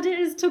how hard it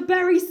is to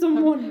bury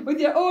someone?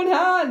 With your own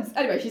hands!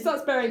 Anyway, she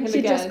starts burying him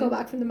again. She just got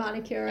back from the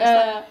manicure. It's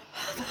like,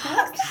 for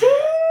fuck's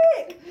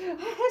sake!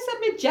 I had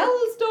my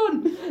gels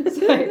done.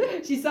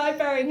 So she started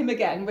burying him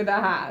again with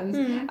her hands.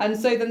 And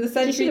so then the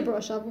sentry... She should have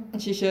brought a shovel.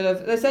 She should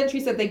have. The sentry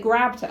said they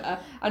grabbed her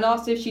and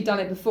asked if she'd done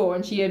it before,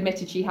 and she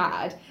admitted she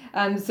had.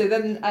 And so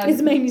then...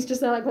 Ismaine's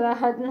just there, like, with her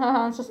head in her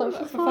hands, just like,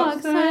 for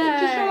fuck's sake.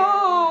 Just shut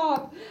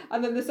up.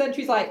 And then the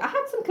sentry's like, I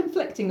had some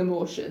conflicting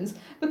emotions,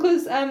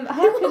 because Who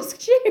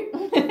asked you?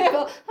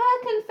 well, her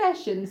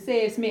confession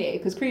saves me,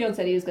 because Creon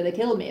said he was going to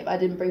kill me if I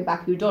didn't bring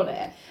back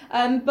whodunit.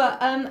 But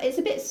it's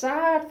a bit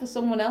sad for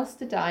someone else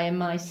to die in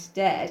my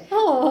stead.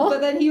 Aww. But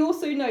then he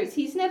also notes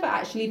he's never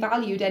actually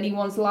valued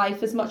anyone's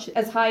life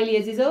as highly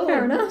as his own.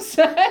 Fair enough.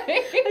 So...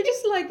 I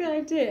just like the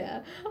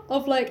idea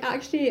of, like,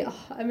 actually,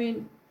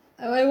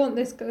 I want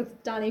this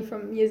with Danny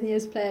from Years and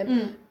Years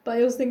Play, but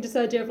I also think just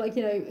the idea of, like,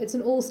 it's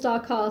an all-star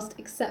cast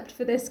except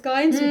for this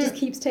guy, and so he just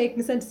keeps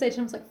taking centre stage,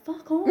 and I was like,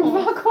 fuck off.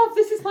 Fuck off,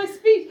 this is my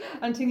speech.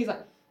 And Tingy's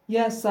like,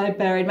 yes, I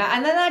buried Matt.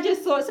 And then I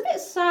just thought, it's a bit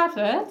sad for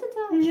her to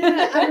die.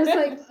 Yeah, I was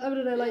like, I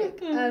don't know,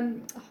 like,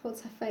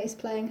 what's her face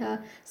playing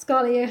her?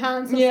 Scarlett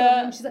Johansson.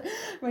 Yeah. And she's like,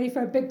 ready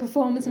for a big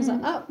performance. And I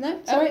was like, oh, no,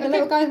 sorry, the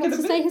little guy wants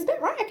to say his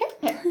bit, right,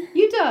 okay.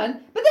 You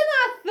done? But then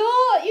I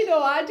thought,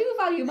 I do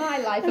value my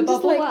life and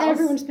above all else. Just like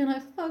everyone just being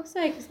like, for fuck's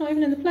sake, it's not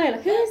even in the play.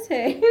 Like, who is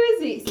he? Who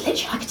is he? It's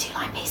literally like a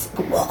two-line piece.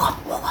 Walk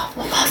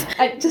off.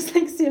 I just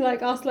like see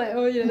like ask like,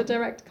 the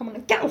director come on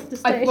and get off the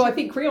stage. I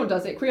think Creon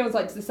does it. Creon's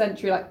like to the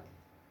sentry, like,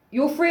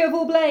 you're free of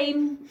all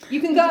blame.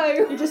 You can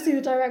go. You just see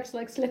the director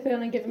like slip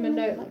in and give him a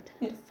note like,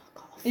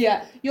 fuck off.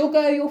 Yeah, you'll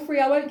go. You're free.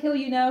 I won't kill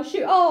you now.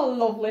 Shoot. Oh,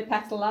 lovely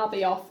petal. I'll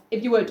be off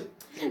if you would.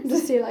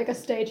 Just see like a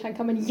stagehand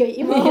come and yeet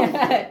him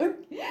off.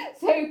 Yeah.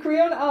 So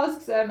Creon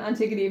asks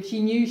Antigone if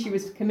she knew she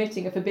was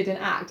committing a forbidden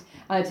act,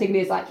 and Antigone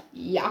is like,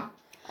 yeah.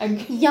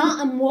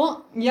 And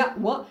what? Yeah,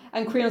 what?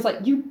 And Creon's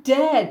like, you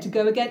dared to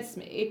go against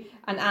me,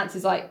 and Ants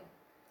is like,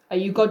 are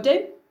you God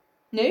do?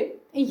 No.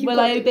 Well,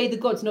 I obey the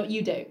gods, not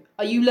you do.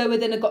 Are you lower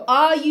than a god?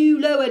 Are you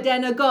lower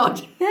than a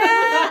god?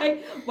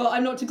 Well,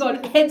 I'm not a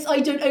god, hence I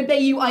don't obey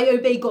you, I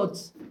obey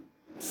gods.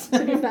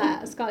 To be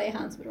fair, Scarlett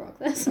Johansson would rock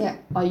this. Yeah.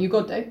 Are you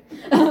God though?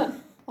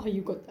 Are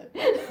you good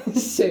though?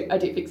 So, I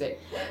do think so.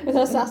 With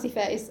her sassy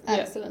face,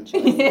 excellent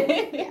choice.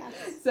 Yes.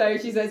 So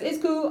she says, it's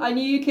cool, I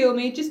knew you killed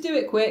me, just do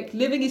it quick,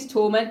 living is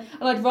torment,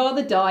 and I'd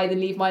rather die than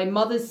leave my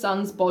mother's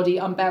son's body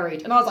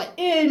unburied. And I was like,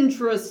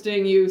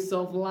 interesting use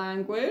of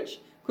language.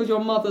 Because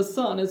your mother's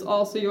son is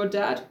also your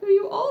dad, who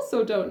you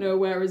also don't know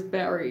where is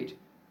buried.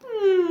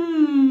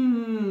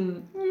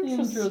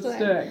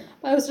 Interesting.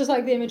 I was just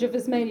like the image of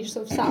Ismaine just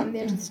sort of sat on the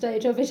edge of the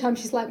stage. Every time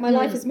she's like, my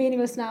life is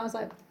meaningless now, I was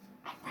like,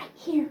 I'm right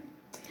here.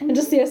 And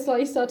just see her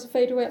slowly start to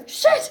fade away.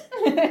 Shit!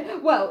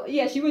 Well,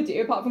 yeah, she would do,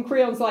 apart from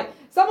Creon's like,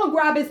 someone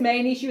grab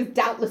Ismaine, she was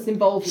doubtless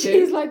involved too.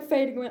 She's like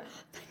fading away.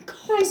 Thank God.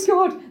 Thank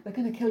God. They're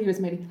going to kill you,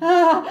 Ismaine.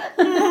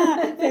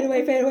 Fade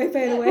away, fade away,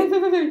 fade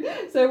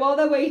away. So while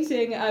they're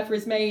waiting for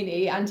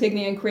Ismaine,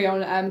 Antigone and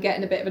Creon get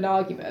in a bit of an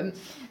argument.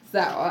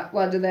 So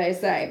what do they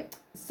say?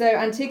 So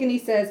Antigone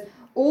says,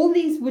 all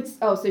these would...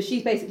 Oh, so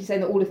she's basically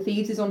saying that all of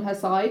Thebes is on her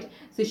side.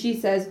 So she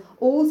says,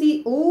 all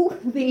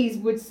these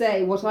would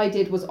say what I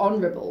did was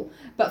honourable,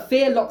 but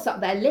fear locks up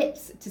their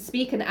lips. To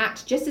speak and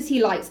act just as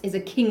he likes is a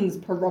king's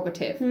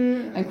prerogative.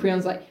 And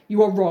Creon's like,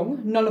 you are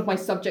wrong. None of my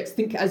subjects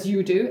think as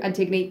you do.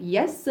 Antigone,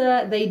 yes,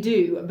 sir, they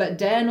do, but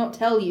dare not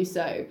tell you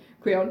so.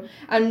 Creon,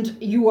 and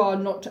you are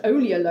not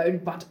only alone,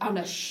 but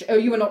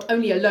unashamed.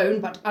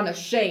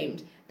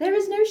 There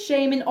is no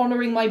shame in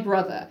honouring my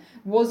brother.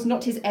 Was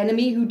not his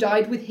enemy who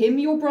died with him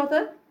your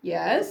brother?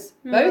 Yes,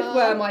 both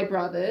were my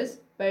brothers,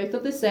 both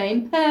of the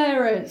same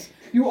parents.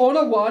 You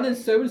honour one and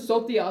so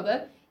insult the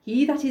other.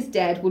 He that is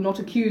dead will not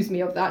accuse me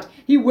of that.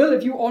 He will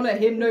if you honour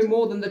him no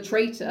more than the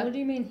traitor. What do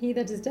you mean, he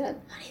that is dead?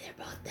 Honey, they're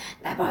both dead.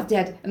 They're both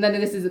dead. And then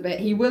this is a bit.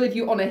 He will if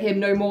you honour him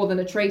no more than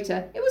a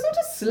traitor. It was not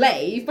a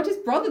slave, but his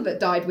brother that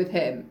died with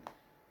him.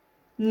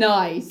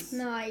 Nice.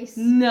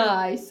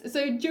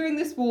 So during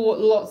this war,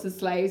 lots of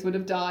slaves would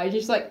have died.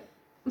 She's like,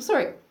 I'm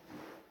sorry, do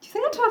you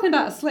think I'm talking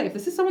about a slave?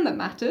 This is someone that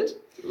mattered?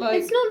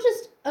 Like, it's not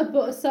just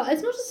it's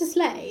not just a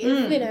slave,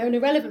 an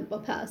irrelevant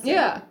person.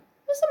 Yeah.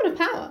 It's someone of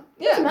power.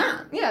 It's a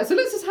man. Yeah, so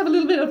let's just have a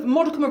little bit of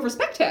modicum of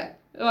respect here.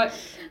 Like,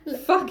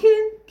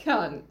 fucking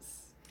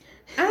cunts.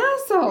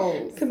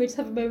 Assholes. Can we just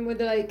have a moment where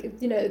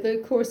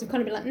the chorus have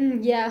kind of been like,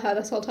 yeah, her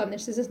this whole time,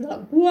 and she's just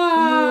like, whoa!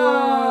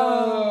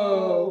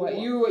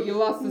 You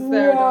lost us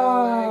there,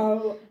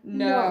 darling.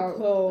 No.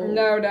 Cool.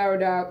 No.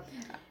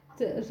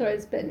 Sorry,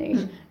 it's a bit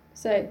niche.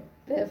 So,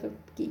 bit of a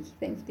geeky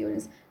thing for the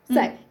audience.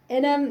 So,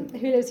 in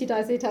Who Lives, Who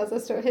Dies, Who Tells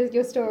Us Story, here's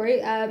your story,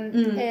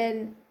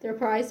 in the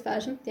reprised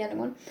version, the ending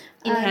one.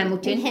 In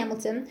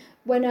Hamilton,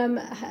 when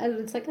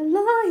it's like,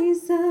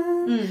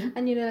 Eliza,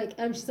 and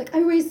she's like, I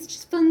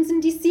raised funds in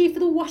DC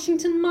for the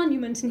Washington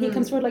Monument, and he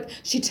comes forward like,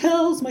 she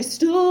tells my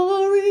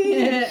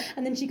story,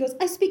 and then she goes,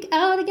 I speak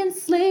out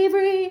against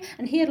slavery,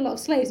 and he had a lot of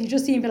slaves, and you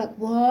just see him be like,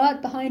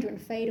 what, behind her, and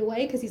fade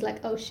away, because he's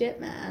like, oh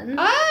shit, man.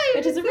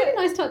 Which is a really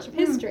nice touch of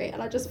history,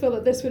 and I just feel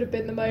that this would have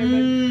been the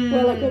moment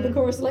where all the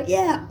chorus are like,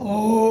 yeah,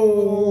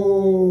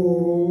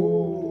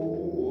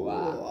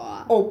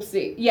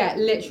 oopsie. Yeah,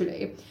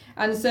 literally.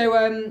 And so,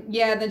 then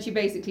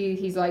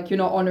he's like, you're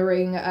not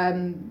honouring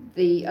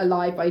the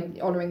alive by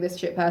honouring this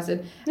shit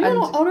person. You're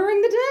not honouring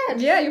the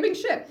dead. Yeah, you're being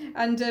shit.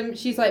 And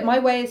she's like, my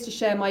way is to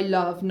share my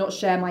love, not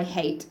share my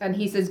hate. And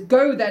he says,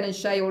 go then and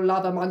share your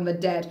love among the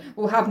dead.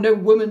 We'll have no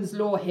woman's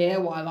law here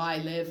while I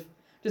live.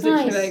 Just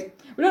literally like,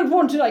 we don't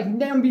want to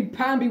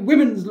namby-pamby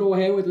women's law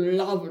here with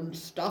love and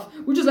stuff.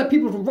 We just let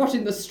people rot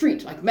in the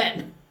street like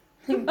men.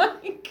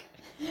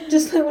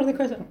 Just like one of the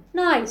questions,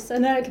 nice.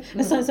 And then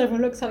as soon as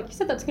everyone looks at you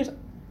said that to me.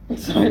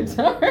 Sorry.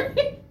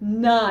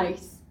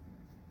 Nice.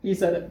 You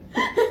said it.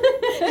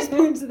 Just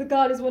points to the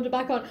guard who's wandered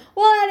back on.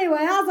 Well, anyway,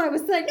 as I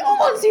was saying, no one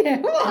wants you here.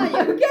 Who are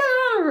you? Get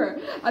over it.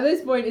 At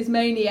this point,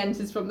 Ismene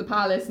enters from the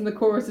palace, and the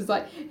chorus is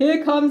like,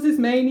 here comes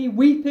Ismene,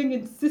 weeping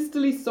in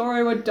sisterly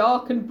sorrow, a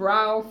darkened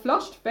brow,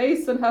 flushed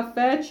face, and her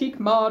fair cheek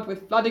marred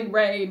with flooding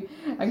rain.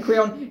 And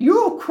Creon,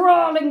 you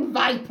crawling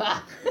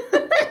viper!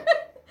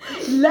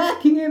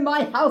 Lurking in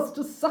my house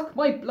to suck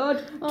my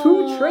blood,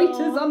 two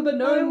traitors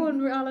unbeknown. I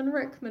want Alan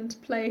Rickman to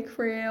play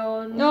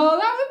Creon. No,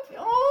 that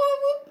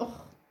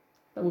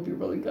would be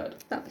really good.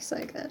 That'd be so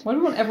good. Why do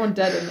we want everyone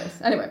dead in this?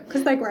 Anyway.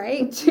 Because they're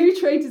great. Two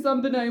traitors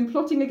unbeknown,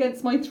 plotting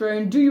against my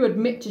throne. Do you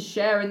admit to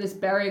share in this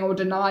burying or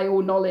deny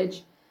all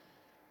knowledge?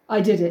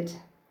 I did it.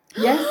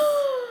 Yes.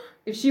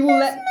 If she will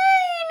let...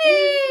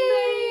 Yeah.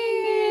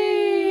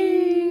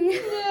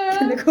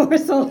 Can the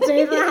chorus all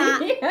do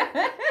that?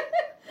 Yeah.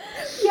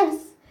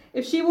 Yes.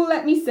 If she will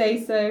let me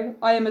say so,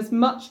 I am as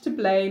much to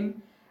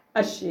blame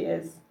as she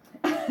is.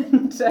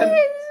 And,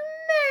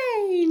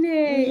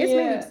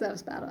 Ismene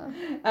deserves better.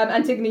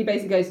 Antigone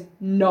basically goes,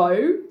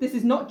 no, this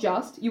is not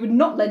just. You would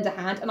not lend a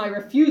hand, and I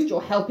refused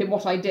your help in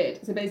what I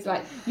did. So basically,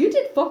 like, you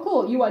did fuck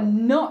all. You are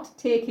not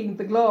taking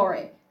the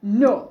glory.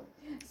 No.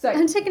 So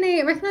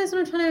Antigone, recognise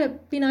when I'm trying to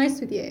be nice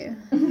with you.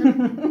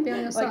 Be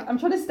on your side. I'm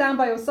trying to stand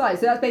by your side.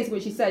 So that's basically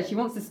what she said. She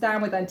wants to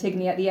stand with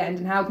Antigone at the end,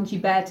 and how can she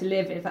bear to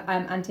live if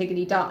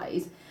Antigone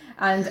dies?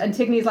 And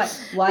Antigone's like,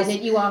 why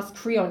don't you ask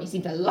Creon? You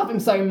seem to love him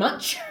so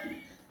much.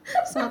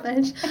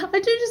 Savage. I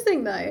do just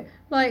think though,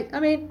 I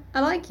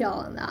like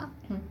y'all and that,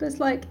 but it's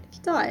like, if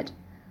you died,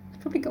 I'd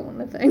probably go on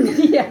living.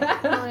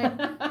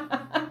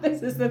 Yeah.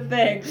 This is the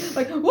thing.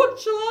 Like, what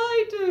shall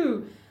I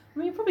do? I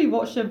mean, you probably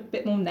watch a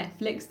bit more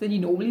Netflix than you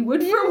normally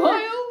would for a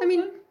while. I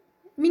mean,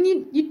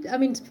 to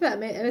be fair,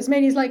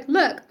 Ismene's like,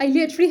 look, I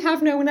literally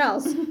have no one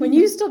else. When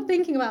you stop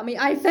thinking about me,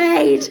 I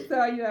fade.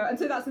 So, and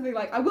so that's the thing,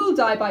 like, I will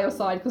die by your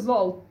side, because,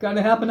 well,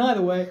 gonna happen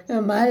either way.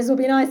 I might as well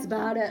be nice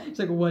about it. She's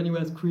like, well, why don't you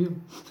ask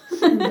Creon?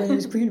 Why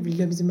is Creon really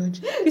love me so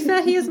much? To be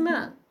fair, he is a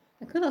man.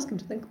 I could ask him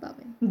to think about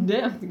me.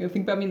 Yeah, I'm going to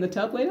think about me in the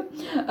tub later.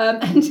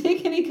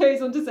 Antigone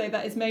goes on to say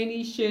that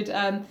Ismene should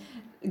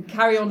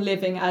carry on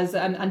living as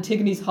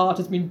Antigone's heart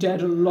has been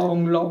dead a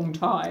long, long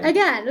time.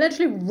 Again,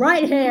 literally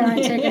right here,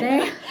 Antigone.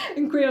 Yeah.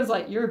 And Creon's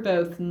like, you're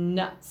both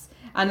nuts.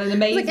 And then the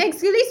maid... It's like,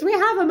 at least we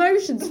have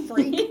emotions,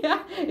 freak.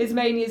 Yeah,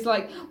 Ismene is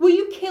like, will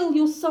you kill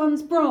your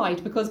son's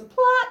bride? Because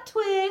plot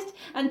twist,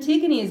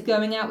 Antigone is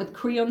going out with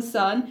Creon's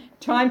son.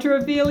 Time to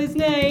reveal his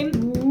name.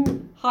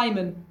 Ooh.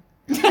 Hymen.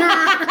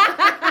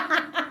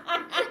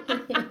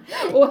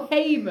 Or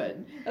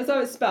Haman. That's how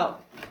it's spelled.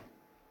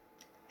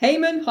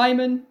 Hymen.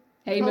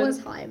 Oh, it's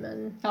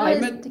Hymen.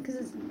 Hymen.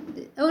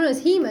 No, it's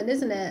Heman,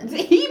 isn't it? Is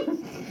it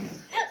Heman?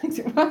 I think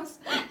it was.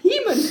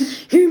 Heman.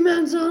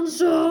 Heman's on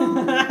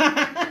song.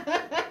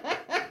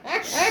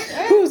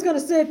 Who's gonna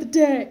save the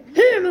day?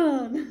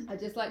 Heman. I'd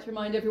just like to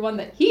remind everyone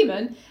that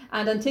Heman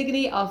and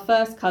Antigone are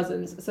first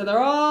cousins. So they're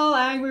all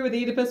angry with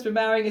Oedipus for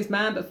marrying his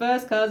man, but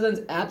first cousins,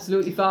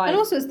 absolutely fine. And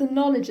also it's the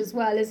knowledge as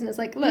well, isn't it? It's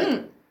like,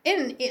 look,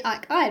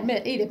 I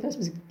admit Oedipus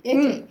was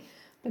icky.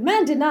 The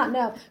man did not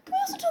know. Can we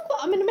also talk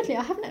about, admittedly,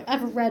 I haven't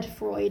ever read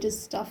Freud's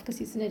stuff because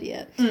he's an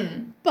idiot.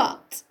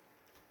 But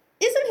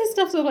isn't his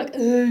stuff sort of like,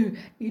 oh,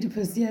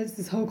 Oedipus, yeah, it's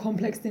this whole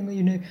complex thing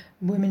where,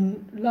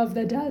 women love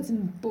their dads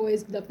and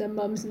boys love their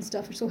mums and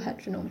stuff, which is all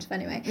heteronormative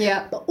anyway.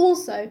 Yeah. But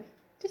also,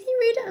 did he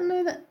read it and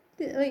know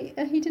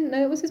that he didn't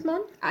know it was his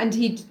mum? And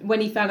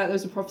when he found out there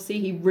was a prophecy,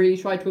 he really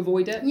tried to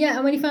avoid it. Yeah,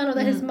 and when he found out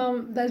that his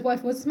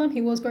wife was his mum,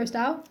 he was grossed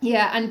out.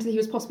 Yeah, and he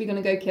was possibly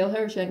going to go kill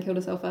her if she hadn't killed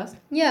herself first.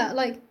 Yeah,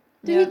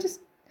 did he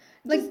just...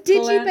 did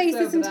you base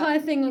this entire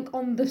thing,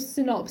 on the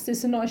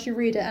synopsis and not actually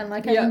read it and,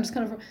 everyone just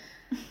kind of...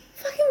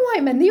 Fucking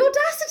white men, the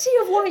audacity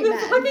of white men. The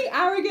fucking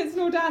arrogance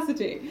and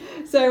audacity.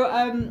 So,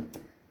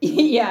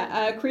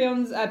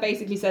 Creon's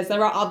basically says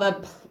there are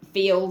other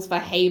fields for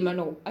Haman,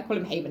 or I call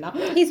him Haman now.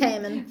 He's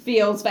Haman.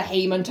 Fields for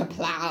Haman to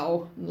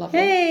plough. Lovely.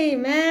 Hey,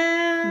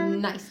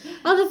 man. Nice.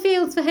 Other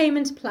fields for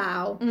Haman to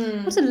plough.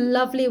 What a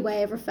lovely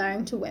way of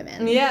referring to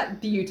women. Yeah,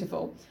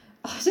 beautiful.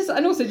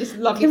 And also just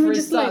lovely for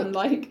his son,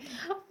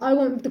 I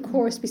want the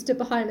chorus to be stood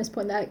behind this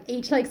point. That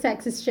each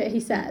sexist shit he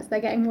says, they're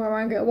getting more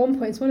angry. At one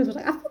point, someone was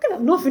like, "I fucking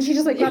enough," and she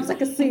just grabs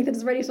a seat and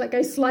is ready to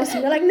go slice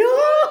him. They're like, "No,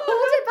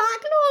 hold it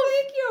back, no,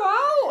 take you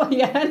out."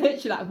 Yeah,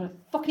 literally, I'm gonna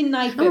fucking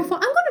knife him. I'm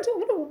gonna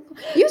do.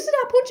 You said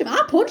I punch him.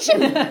 I punch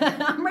him.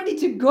 I'm ready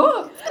to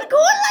go. It's gonna go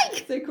on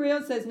So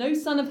Creon says, "No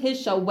son of his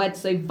shall wed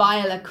so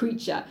vile a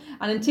creature."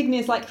 And Antigone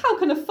is like, "How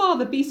can a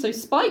father be so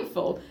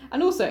spiteful?"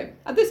 And also,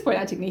 at this point,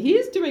 Antigone, he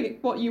is doing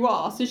what you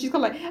are. So she's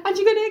kind of like, "And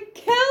you're going to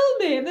kill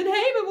me, and then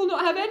Haman will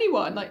not have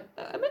anyone." Like,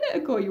 a minute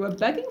ago, you were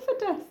begging for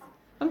death.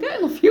 I'm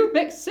getting a few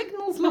mixed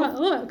signals.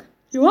 Look,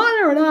 you want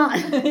her or not?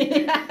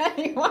 Yeah,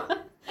 you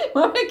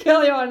want to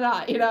kill you or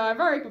not? I'm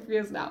very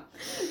confused now.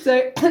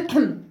 So...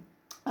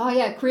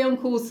 Creon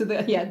calls to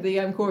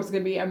the chorus is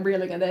going to be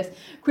reeling at this.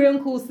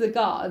 Creon calls to the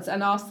guards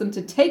and asks them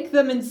to take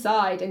them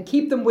inside and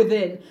keep them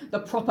within the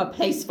proper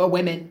place for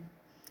women.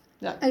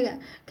 Yeah.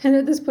 Okay.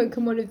 At this point,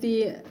 can one of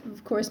the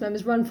chorus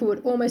members run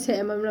forward, almost hit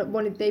him,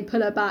 and they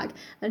pull her back,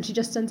 and she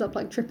just ends up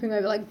tripping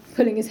over,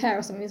 pulling his hair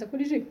or something. He's like, "What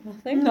did you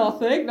do?"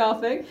 Nothing.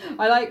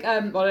 I I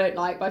don't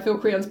like, but I feel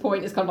Creon's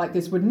point is kind of like,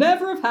 this would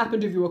never have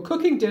happened if you were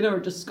cooking dinner or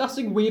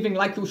discussing weaving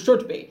like you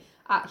should be.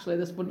 Actually,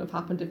 this wouldn't have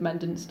happened if men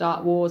didn't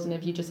start wars and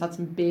if you just had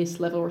some base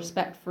level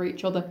respect for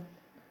each other.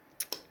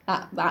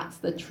 That's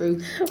the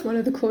truth. One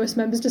of the chorus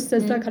members just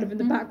says that kind of in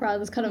the background.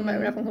 There's kind of a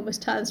moment when everyone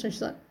almost turns and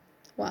she's like,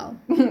 "Wow."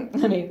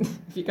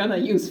 If you're gonna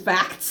use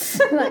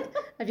facts.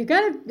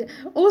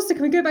 Also,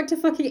 can we go back to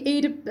fucking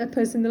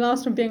Oedipus in the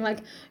last one being like,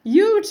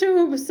 "You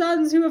two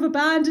sons who have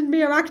abandoned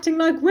me are acting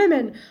like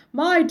women.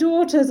 My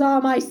daughters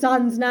are my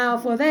sons now,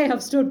 for they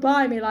have stood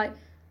by me."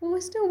 Well, we're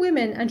still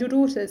women and your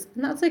daughters,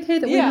 and that's okay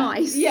that we're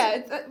nice.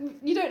 Yeah,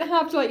 you don't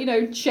have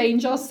to,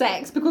 change our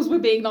sex because we're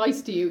being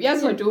nice to you.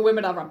 Yes, I do.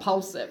 Women are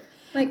repulsive.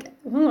 All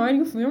right,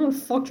 you want to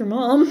fuck your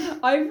mom.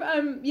 I've,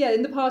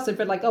 in the past I've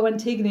read,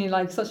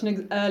 Antigone, such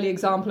an early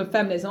example of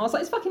feminism. I was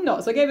like, it's fucking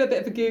not. So I gave it a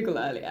bit of a Google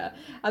earlier.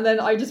 And then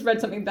I just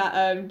read something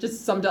that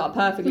just summed it up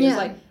perfectly. Yeah. It was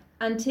like,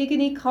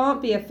 Antigone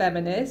can't be a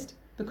feminist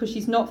because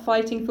she's not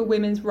fighting for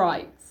women's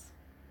rights.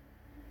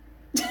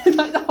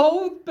 The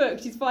whole book,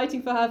 she's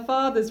fighting for her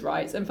father's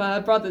rights and for her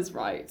brother's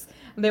rights.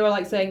 And they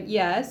were saying,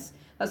 yes,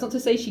 that's not to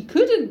say she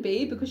couldn't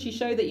be, because she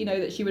showed that,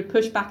 that she would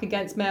push back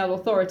against male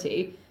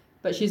authority,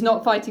 but she's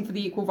not fighting for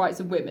the equal rights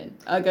of women.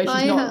 Ergo,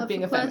 she's not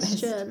being a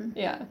feminist.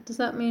 Yeah. Does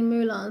that mean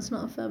Mulan's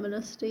not a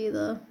feminist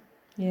either?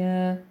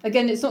 Yeah.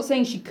 Again, it's not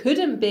saying she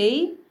couldn't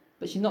be,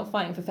 but she's not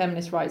fighting for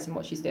feminist rights in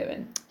what she's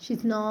doing.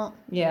 She's not.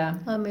 Yeah.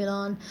 Oh,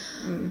 Mulan.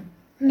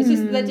 It's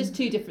just, they're just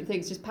two different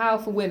things. Just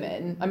powerful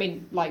women.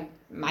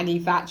 Maggie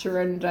Thatcher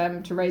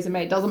and Theresa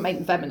May doesn't make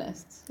them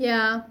feminists.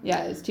 Yeah.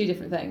 Yeah, it's two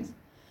different things.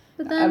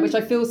 But then, which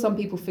I feel some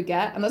people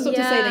forget. And that's not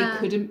to say they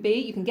couldn't be.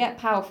 You can get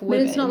powerful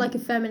women. But it's not like a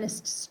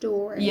feminist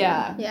story.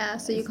 Yeah. Yeah,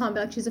 so you can't be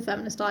like, she's a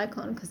feminist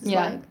icon, because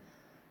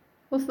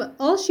it's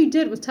all she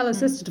did was tell her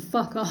sister to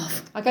fuck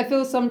off. I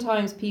feel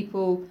sometimes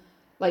people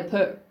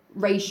put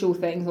racial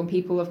things on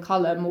people of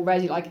colour and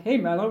already hey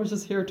man, I was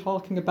just here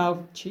talking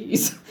about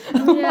cheese.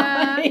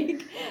 Yeah.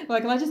 and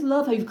I just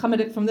love how you've come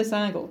at it from this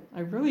angle.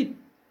 I really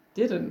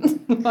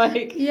didn't. Why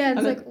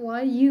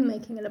are you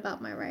making it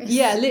about my race?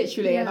 Yeah,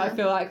 literally. Yeah. And I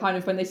feel kind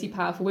of when they see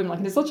powerful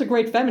women, it's such a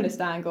great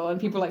feminist angle,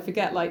 and people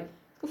forget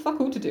got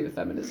fuck all to do with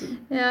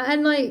feminism. Yeah,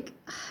 and like,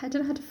 I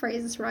don't know how to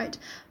phrase this right,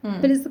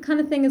 but it's the kind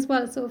of thing as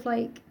well, it's sort of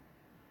like,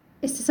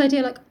 it's this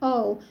idea like,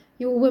 oh,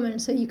 you're a woman,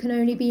 so you can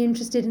only be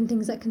interested in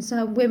things that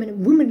concern women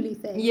and womanly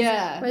things.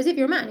 Yeah. Whereas if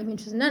you're a man, you can be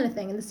interested in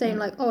anything. And the same,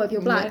 like, oh, if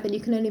you're black, then you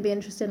can only be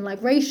interested in,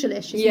 like, racial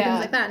issues and things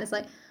like that. And it's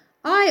like,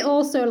 I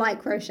also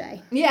like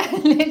crochet. Yeah,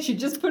 literally,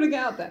 just putting it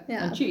out there.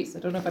 Yeah. And cheese. I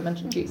don't know if I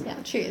mentioned cheese. Yeah,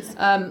 cheese.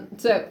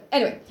 So,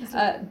 anyway,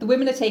 the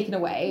women are taken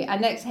away, and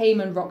next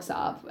Haemon rocks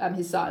up,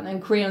 his son,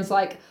 and Creon's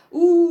like,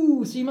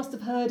 ooh, so you must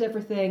have heard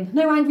everything.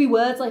 No angry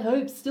words, I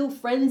hope. Still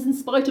friends in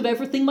spite of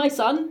everything, my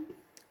son.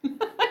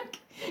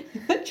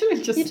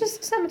 Literally just... You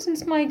just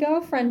sentenced my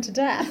girlfriend to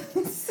death.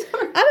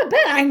 I'm a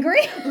bit angry.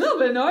 A little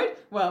bit annoyed.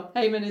 Well,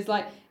 Haemon is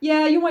like,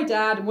 yeah, you're my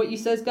dad, and what you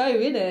says go,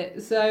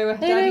 innit? So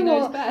daddy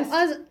knows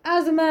best.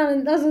 As a man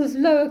and as a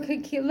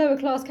lower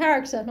class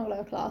character, not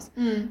lower class,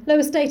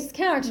 lower status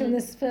character in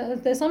this,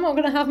 I'm not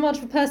going to have much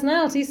of a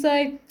personality,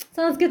 so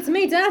sounds good to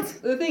me, Dad.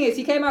 The thing is,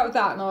 he came out with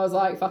that, and I was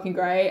like, fucking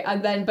great.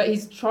 And then, but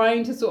he's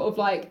trying to sort of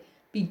like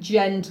be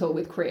gentle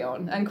with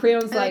Creon, and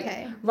Creon's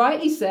like,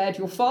 rightly said,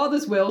 your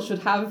father's will should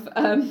have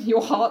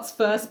your heart's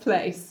first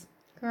place.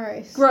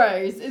 Gross.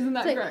 Gross, isn't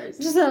that gross?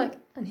 Just like,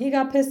 and he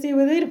got pissy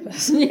with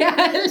Oedipus. Yeah,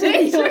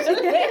 literally.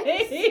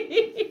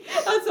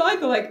 That's why I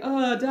feel like,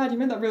 oh, Dad, you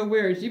made that real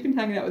weird. You've been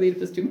hanging out with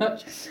Oedipus too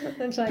much.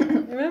 And she's like,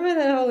 remember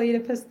that whole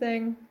Oedipus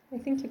thing? I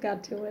think you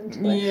got too into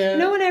it. Yeah. You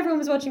know when everyone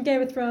was watching Game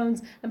of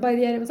Thrones, and by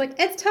the end it was like,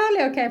 it's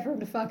totally okay for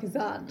him to fuck his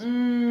aunt.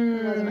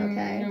 It wasn't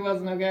okay. It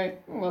wasn't okay.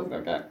 It wasn't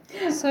okay.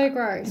 So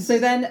gross. So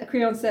then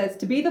Creon says,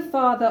 to be the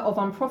father of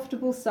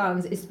unprofitable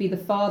sons is to be the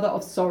father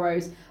of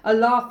sorrows, a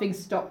laughing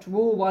stock to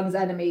all one's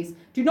enemies.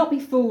 Do not be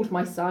fooled,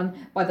 my son,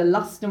 by the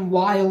lust and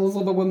wiles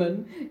of a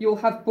woman. You'll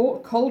have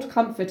bought cold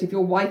comfort if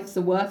your wife's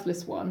a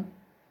worthless one.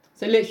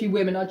 So literally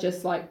women are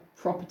just like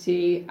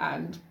property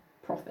and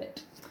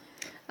profit.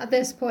 At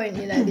this point,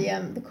 you know,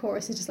 the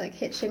chorus is just like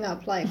hitching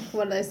up like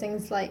one of those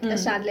things like a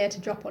chandelier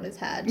to drop on his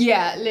head.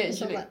 Yeah,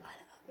 literally. Like,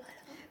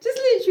 just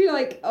literally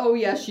like, oh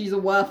yeah, she's a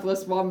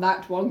worthless one,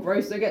 that one,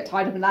 gross, don't get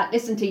tied up in that.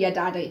 Listen to your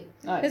daddy.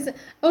 Right.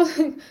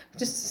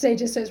 Just so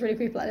it's really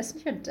creepy, like, listen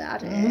to your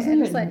daddy.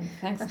 And it's like,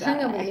 thanks, I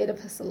hang out with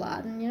Oedipus a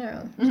lot, and you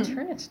know,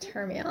 turn it to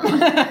turn me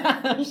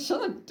on.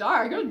 Shut the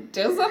door, you're gonna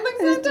do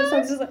something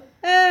Just like,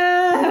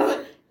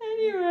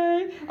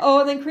 Anyway. Oh,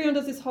 and then Creon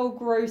does this whole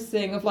gross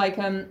thing of like,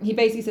 he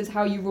basically says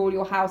how you rule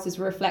your house is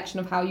a reflection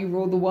of how you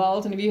rule the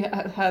world. And have you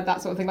heard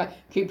that sort of thing, like,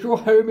 keep your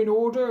home in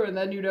order and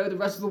then, you know, the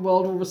rest of the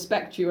world will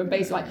respect you. And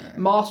basically, like,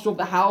 master of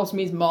the house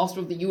means master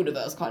of the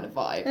universe kind of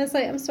vibe. And it's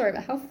like, I'm sorry,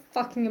 but how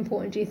fucking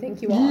important do you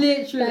think you are?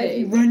 Literally. That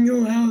you run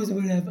your house or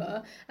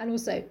whatever. And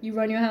also, you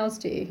run your house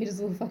too. Who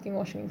does all the fucking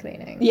washing and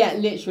cleaning? Yeah,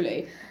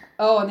 literally.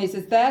 Oh, and he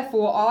says,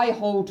 therefore I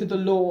hold to the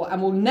law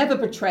and will never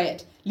betray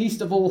it,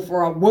 least of all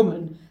for a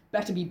woman.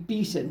 Better be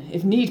beaten,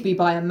 if need be,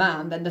 by a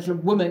man than let a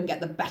woman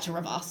get the better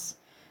of us.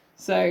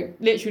 So,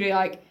 literally,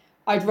 like,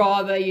 I'd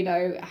rather, you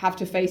know, have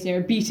to face, you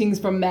know, beatings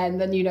from men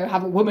than, you know,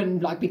 have a woman,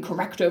 like, be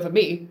correct over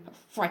me.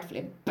 Frightfully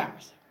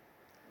embarrassing.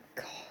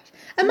 God.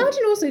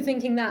 Imagine also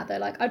thinking that, though.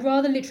 Like, I'd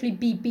rather literally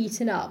be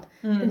beaten up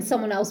than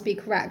someone else be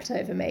correct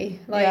over me.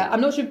 Like, yeah, I'm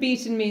not sure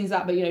beaten means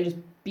that, but, you know, just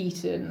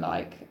beaten,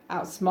 like,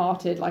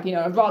 outsmarted. Like, you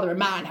know, I'd rather a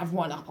man have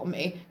one up on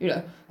me, you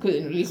know, because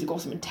at least he's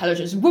got some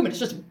intelligence. Women, it's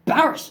just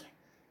embarrassing.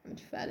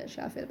 Fair, that's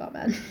how I feel about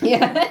men.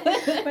 Yeah.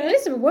 But at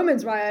least if a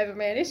woman's right over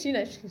me, at least, you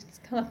know, she's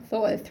kind of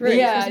thought it through.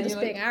 Yeah, She wasn't just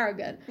being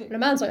arrogant. When a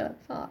man's like,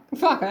 fuck.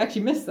 Fuck, I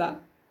actually missed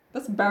that.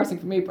 That's embarrassing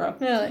for me, bro.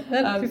 Yeah, like,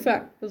 that, to be fair,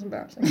 it was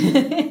embarrassing.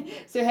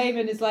 So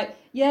Haemon is like,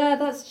 yeah,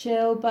 that's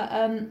chill, but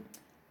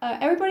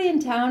everybody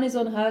in town is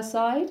on her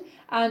side,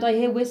 and I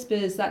hear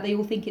whispers that they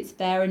all think it's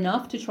fair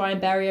enough to try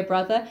and bury a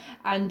brother,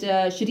 and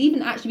should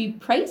even actually be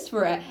praised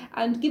for it,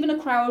 and given a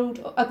crown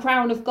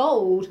of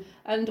gold.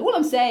 And all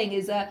I'm saying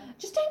is,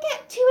 just don't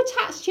get too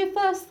attached to your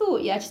first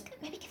thought, yeah? Just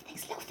maybe give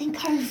things a little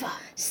think over.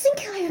 Just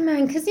think over,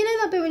 man, because you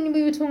know that bit when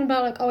we were talking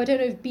about, like, oh, I don't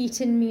know if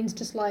beaten means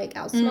just, like,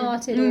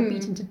 outsmarted or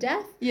beaten to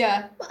death?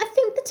 Yeah. Well, I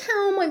think the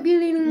town might be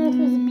leaning more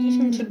towards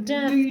beaten to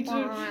death.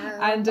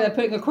 And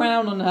putting a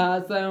crown on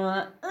her,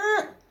 so,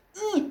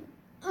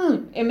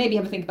 and maybe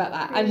have a think about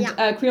that.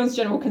 And Creon's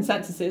general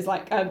consensus is,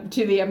 like,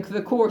 to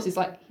the chorus is,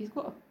 like, he's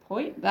got a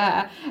point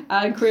there.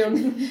 And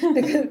Creon...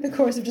 the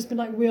chorus have just been,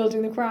 like,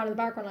 wielding the crown in the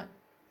background, like,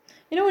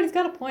 you know what, he's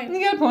got a point.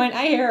 He's got a point,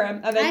 I hear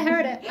him. And then I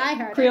heard it.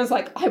 Creon's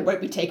like, I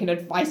won't be taking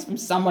advice from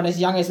someone as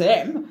young as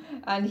him.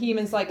 And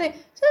Haemon's like... Hey,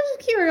 so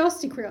just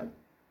curiosity, Creon.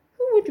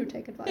 Who would you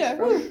take advice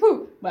from?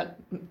 Who? Well,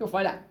 you'll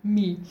find out.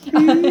 Me.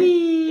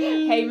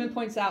 Haemon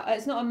points out,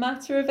 it's not a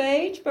matter of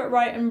age, but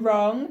right and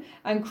wrong.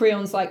 And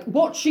Creon's like,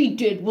 what she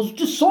did was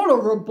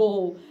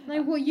dishonourable.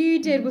 Like, what you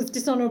did was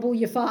dishonourable,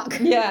 you fuck.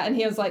 Yeah, and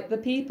Haemon's like, the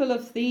people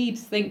of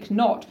Thebes think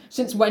not.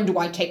 Since when do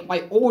I take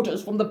my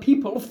orders from the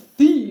people of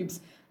Thebes?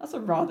 That's a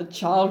rather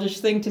childish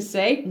thing to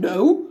say.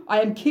 No,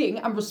 I am king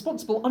and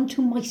responsible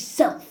unto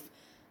myself.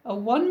 A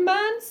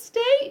one-man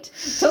state?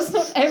 Does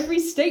not every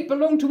state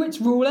belong to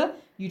its ruler?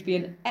 You'd be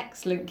an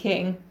excellent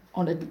king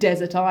on a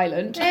desert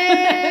island.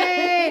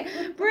 Hey!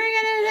 Bring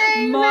it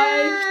in,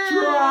 Mic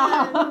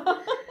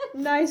drop!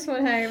 Nice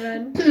one,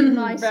 Heyman.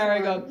 Nice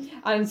Very one. good.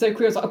 And so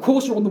Creon's like, of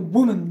course you're on the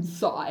woman's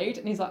side.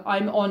 And he's like,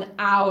 I'm on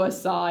our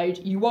side.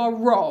 You are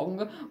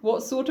wrong.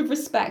 What sort of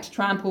respect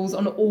tramples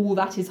on all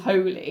that is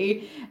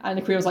holy?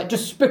 And Creon's like,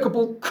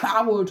 despicable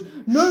coward.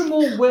 No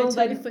more will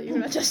I than... thought you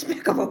were a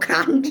despicable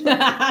cunt.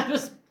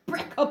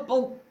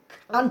 Despicable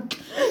cunt.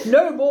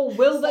 No more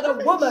will than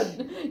a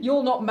woman.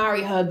 You'll not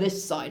marry her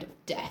this side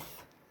of death.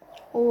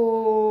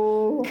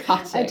 Oh,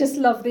 Cut I it. just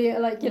love the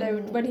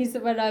when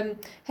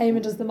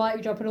Heyman does the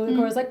mic drop and all the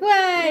chorus like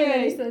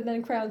way, and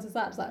then Creon says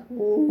that, it's like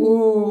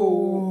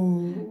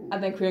ooh.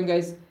 And then Creon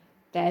goes,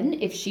 then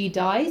if she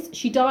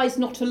dies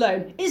not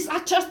alone. Is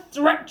that a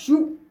threat,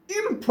 you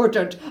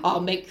impudent?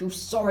 I'll make you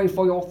sorry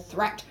for your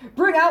threat.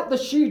 Bring out the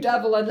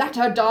she-devil and let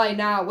her die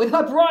now, with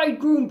her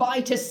bridegroom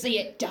by to see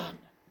it done.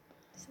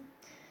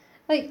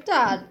 Like,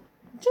 Dad,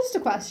 just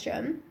a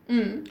question.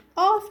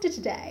 After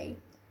today,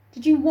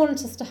 did you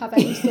want us to have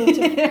any sort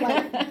of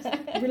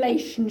like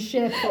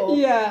relationship or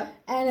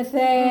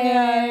anything?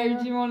 Yeah.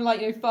 Do you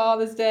want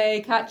Father's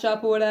Day catch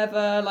up or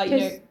whatever?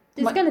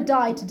 It's gonna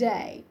die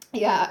today.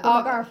 Yeah,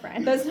 our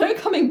girlfriend. There's no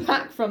coming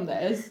back from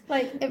this.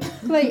 I'm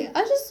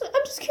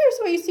just curious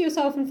where you see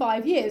yourself in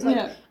 5 years.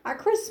 At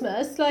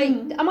Christmas,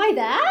 am I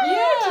there?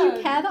 Yeah. Do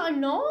you care that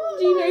I'm not?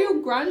 Do you know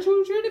your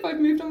grandchildren if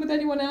I've moved on with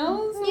anyone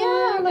else?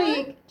 Yeah,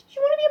 do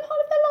you want to be a part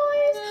of their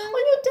lives?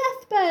 On your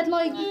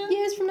deathbed,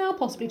 years from now,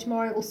 possibly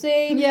tomorrow, we'll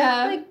see.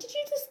 Yeah. Did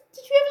you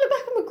ever look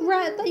back and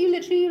regret that you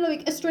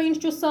literally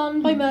estranged your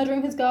son by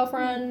murdering his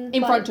girlfriend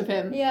in front of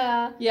him?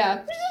 Yeah. Yeah.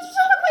 Just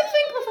have a quick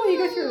think before you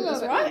go through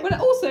this, right? Well,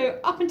 also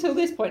up until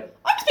this point,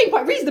 I was being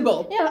quite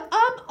reasonable. Yeah.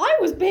 I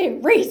was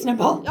being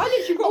reasonable. I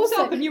literally rocked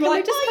up and you were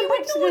like, just come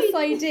back to this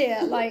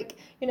idea,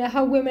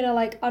 how women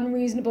are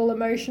unreasonable,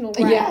 emotional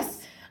wrecks. Yes.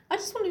 I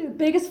just want to do the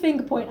biggest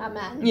finger point at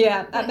men.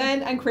 Yeah, at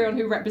men and Creon,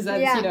 who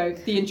represents,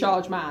 the in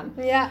charge man.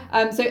 Yeah.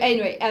 So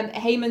anyway,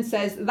 Heyman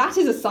says, that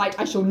is a sight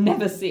I shall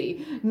never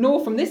see.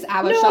 Nor from this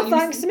hour Nor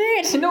thanks,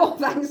 mate. Nor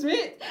thanks,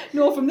 mate.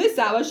 Nor from this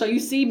hour shall you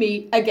see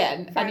me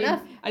again. Fair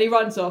enough. And he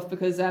runs off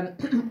because...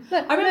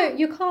 Look,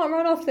 you can't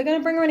run off. They're going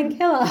to bring her in and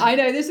kill her. I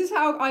know, this is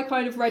how I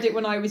kind of read it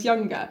when I was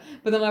younger.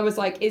 But then I was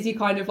like, is he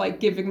kind of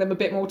giving them a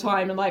bit more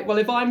time? And well,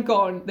 if I'm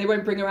gone, they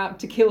won't bring her out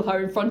to kill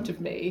her in front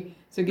of me.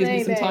 So it gives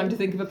me some time to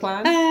think of a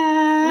plan.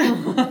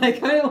 I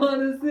kind of want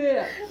to see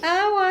it.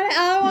 I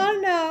want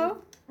to know.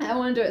 I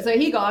want to do it. So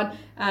he gone,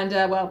 and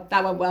that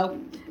went well.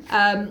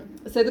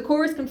 So the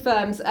chorus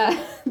confirms,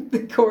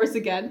 the chorus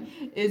again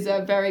is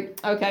very,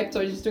 okay,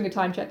 sorry, just doing a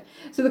time check.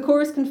 So the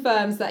chorus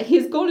confirms that he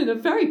has gone in a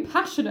very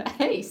passionate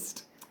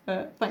haste.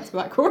 Thanks for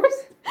that, chorus.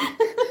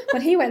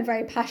 But he went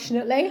very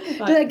passionately.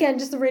 Right. Again,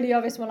 just the really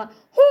obvious one,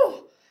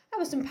 that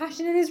was some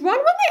passion in his run,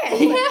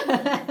 wasn't it?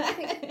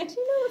 Yeah. Do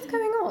you know what's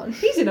going on?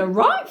 He's in a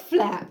right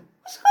flap.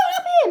 What's going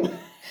on with him?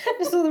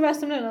 Just all the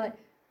rest of them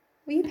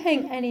were you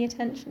paying any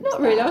attention? Not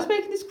really. I was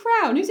making this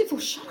crown. Who's it for?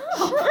 Shut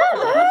up.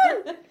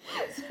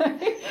 So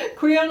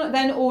Creon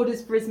then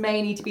orders for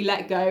Ismene to be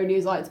let go, and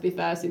he's like, to be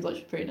fair, seems like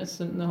she's pretty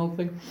innocent in the whole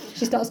thing.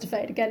 She starts to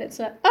fade again. It's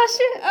like, oh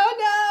shit! Oh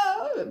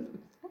no!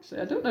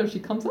 Actually, I don't know if she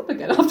comes up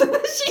again after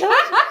this. No!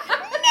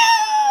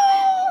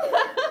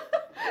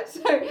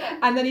 So,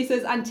 and then he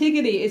says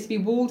Antigone is to be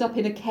walled up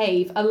in a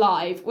cave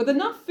alive with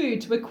enough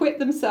food to acquit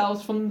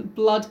themselves from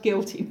blood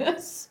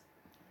guiltiness.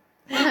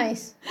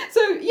 Nice.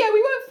 So, yeah,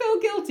 we won't feel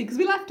guilty because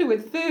we left her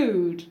with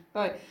food.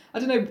 I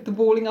don't know, the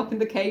walling up in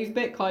the cave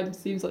bit kind of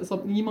seems like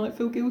something you might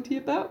feel guilty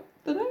about.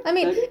 Don't know. I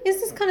mean, it's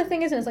this kind of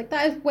thing, isn't it? It's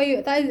that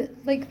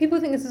is people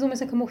think this is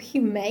almost a more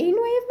humane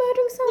way of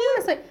murdering someone. Yeah.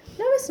 It's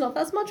no, it's not.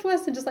 That's much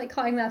worse than just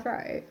cutting their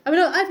throat. I mean,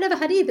 I've never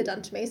had either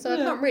done to me, so I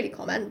can't really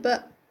comment,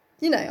 but,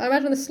 I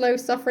imagine the slow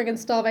suffering and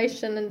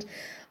starvation and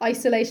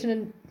isolation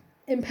and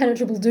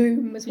impenetrable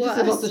doom was worse. You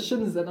said lots of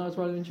shuns then, I was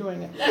rather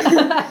enjoying it. Do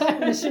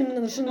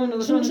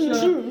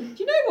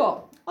you know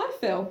what? I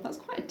feel that's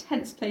quite a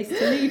tense place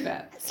to leave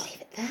it. Let's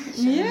leave it there,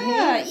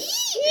 yeah.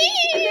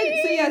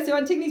 So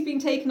Antigone's been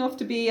taken off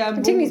to be...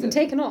 Antigone's been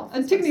taken off.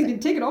 Antigone's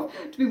been taken off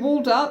to be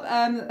walled up.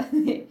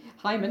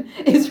 Hymen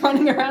is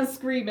running around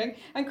screaming.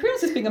 And Creon's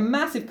just being a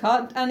massive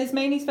cut, and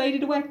Ismene's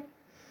faded away.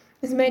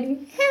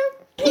 Ismene, help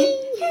me,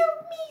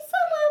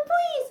 someone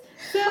please.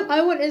 So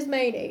I want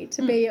Ismene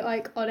to be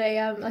on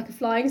a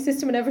flying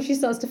system whenever she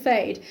starts to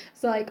fade.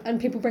 So and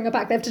people bring her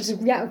back. They have to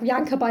just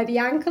yank her by the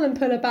ankle and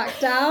pull her back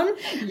down.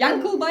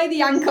 Yankle by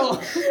the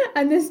ankle.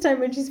 And this time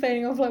when she's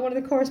fading off, one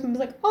of the chorus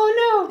members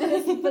oh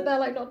no, but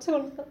they're not to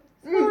one.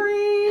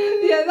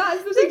 Sorry. Yeah,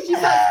 that's the thing. She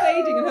starts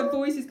fading and her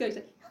voice is going to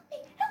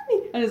help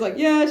me. And it's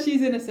yeah,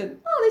 she's innocent.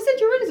 Oh, they said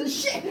you're innocent.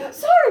 Shit.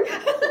 Sorry.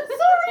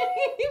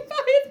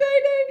 Bye,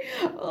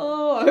 Ismene.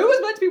 Oh, who was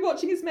meant to be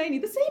watching Ismene?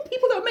 The same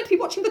people that were meant to be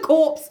watching the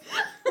corpse.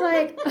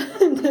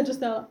 They're just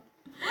there.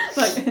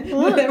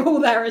 They're all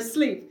there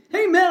asleep.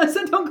 Hey man, I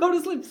said don't go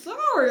to sleep.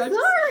 Sorry. I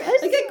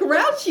get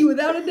grouchy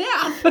without a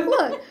nap.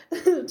 Look,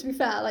 to be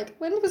fair,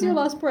 when was your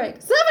last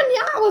break? 7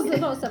 hours.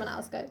 Not 7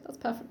 hours ago. That's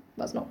perfect.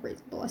 That's not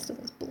reasonable. I still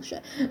think it's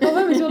bullshit. But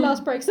when was your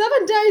last break?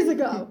 7 days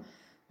ago.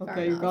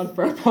 Okay, you've got a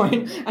fair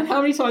point. And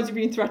how many times have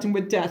you been threatened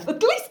with death?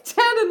 At least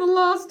 10 in the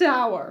last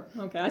hour.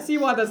 Okay, I see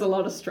why there's a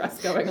lot of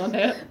stress going on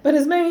here. But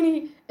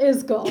Ismene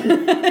is gone.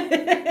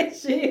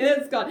 She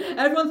is gone.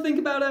 Everyone think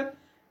about her.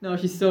 No,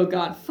 she's still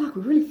gone. Fuck,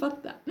 we really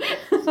fucked that.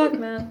 Fuck,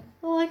 man.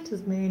 I liked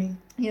Ismene.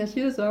 Yeah,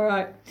 she is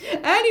alright.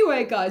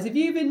 Anyway, guys, if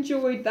you've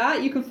enjoyed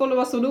that, you can follow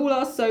us on all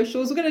our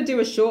socials. We're going to do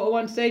a shorter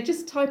one today.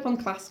 Just type on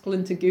classical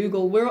into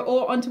Google.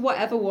 Or onto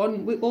whatever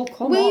one will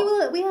come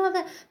up. We are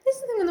there. This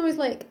is the thing I'm always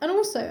like, and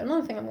also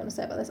another thing I'm going to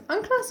say about this: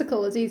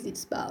 unclassical is easy to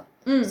spell.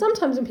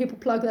 Sometimes when people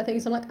plug their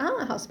things, I'm like, I don't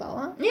know how to spell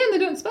that. Yeah, and they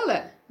don't spell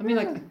it. I mean,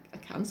 like, I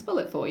can spell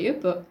it for you,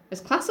 but it's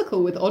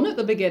classical with on at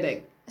the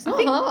beginning. It's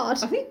not hard.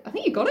 I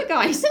think you got it,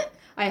 guys.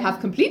 I have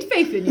complete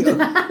faith in you.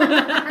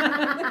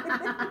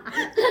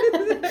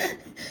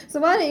 So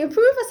why don't you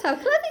prove us how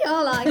clever you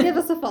are and give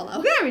us a follow?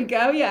 There we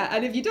go, yeah.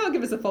 And if you don't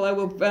give us a follow,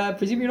 we'll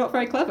presume you're not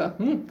very clever.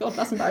 God,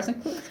 that's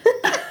embarrassing.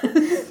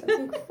 That's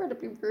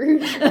incredibly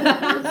rude.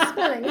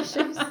 Spelling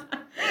issues.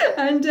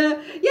 And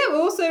we're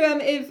also,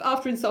 if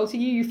after insulting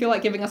you, you feel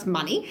like giving us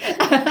money.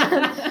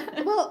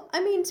 Well,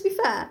 I mean, to be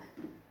fair,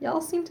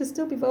 y'all seem to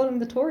still be voting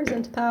the Tories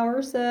into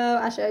power, so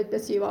actually I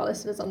assume our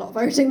listeners are not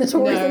voting the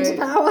Tories into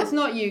power. It's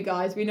not you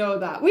guys, we know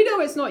that. We know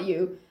it's not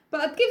you.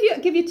 But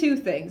I'd give you two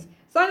things.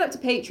 Sign up to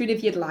Patreon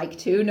if you'd like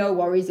to, no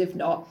worries if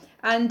not.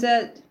 And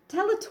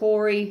tell a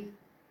Tory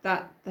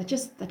that they're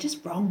just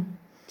wrong.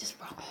 Just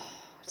wrong.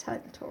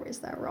 Telling the Tories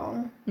they're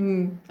wrong.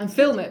 And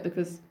film it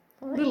because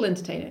a little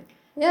entertaining.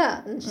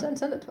 Yeah, and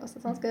send it to us.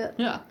 That sounds good.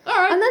 Yeah.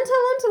 All right. And then tell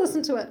them to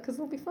listen to it because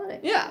it'll be funny.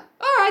 Yeah.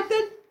 All right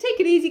then. Take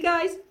it easy,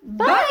 guys.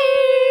 Bye.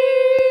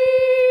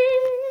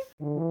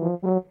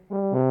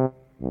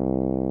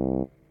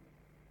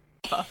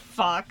 For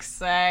fuck's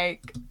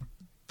sake.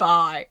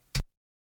 Bye.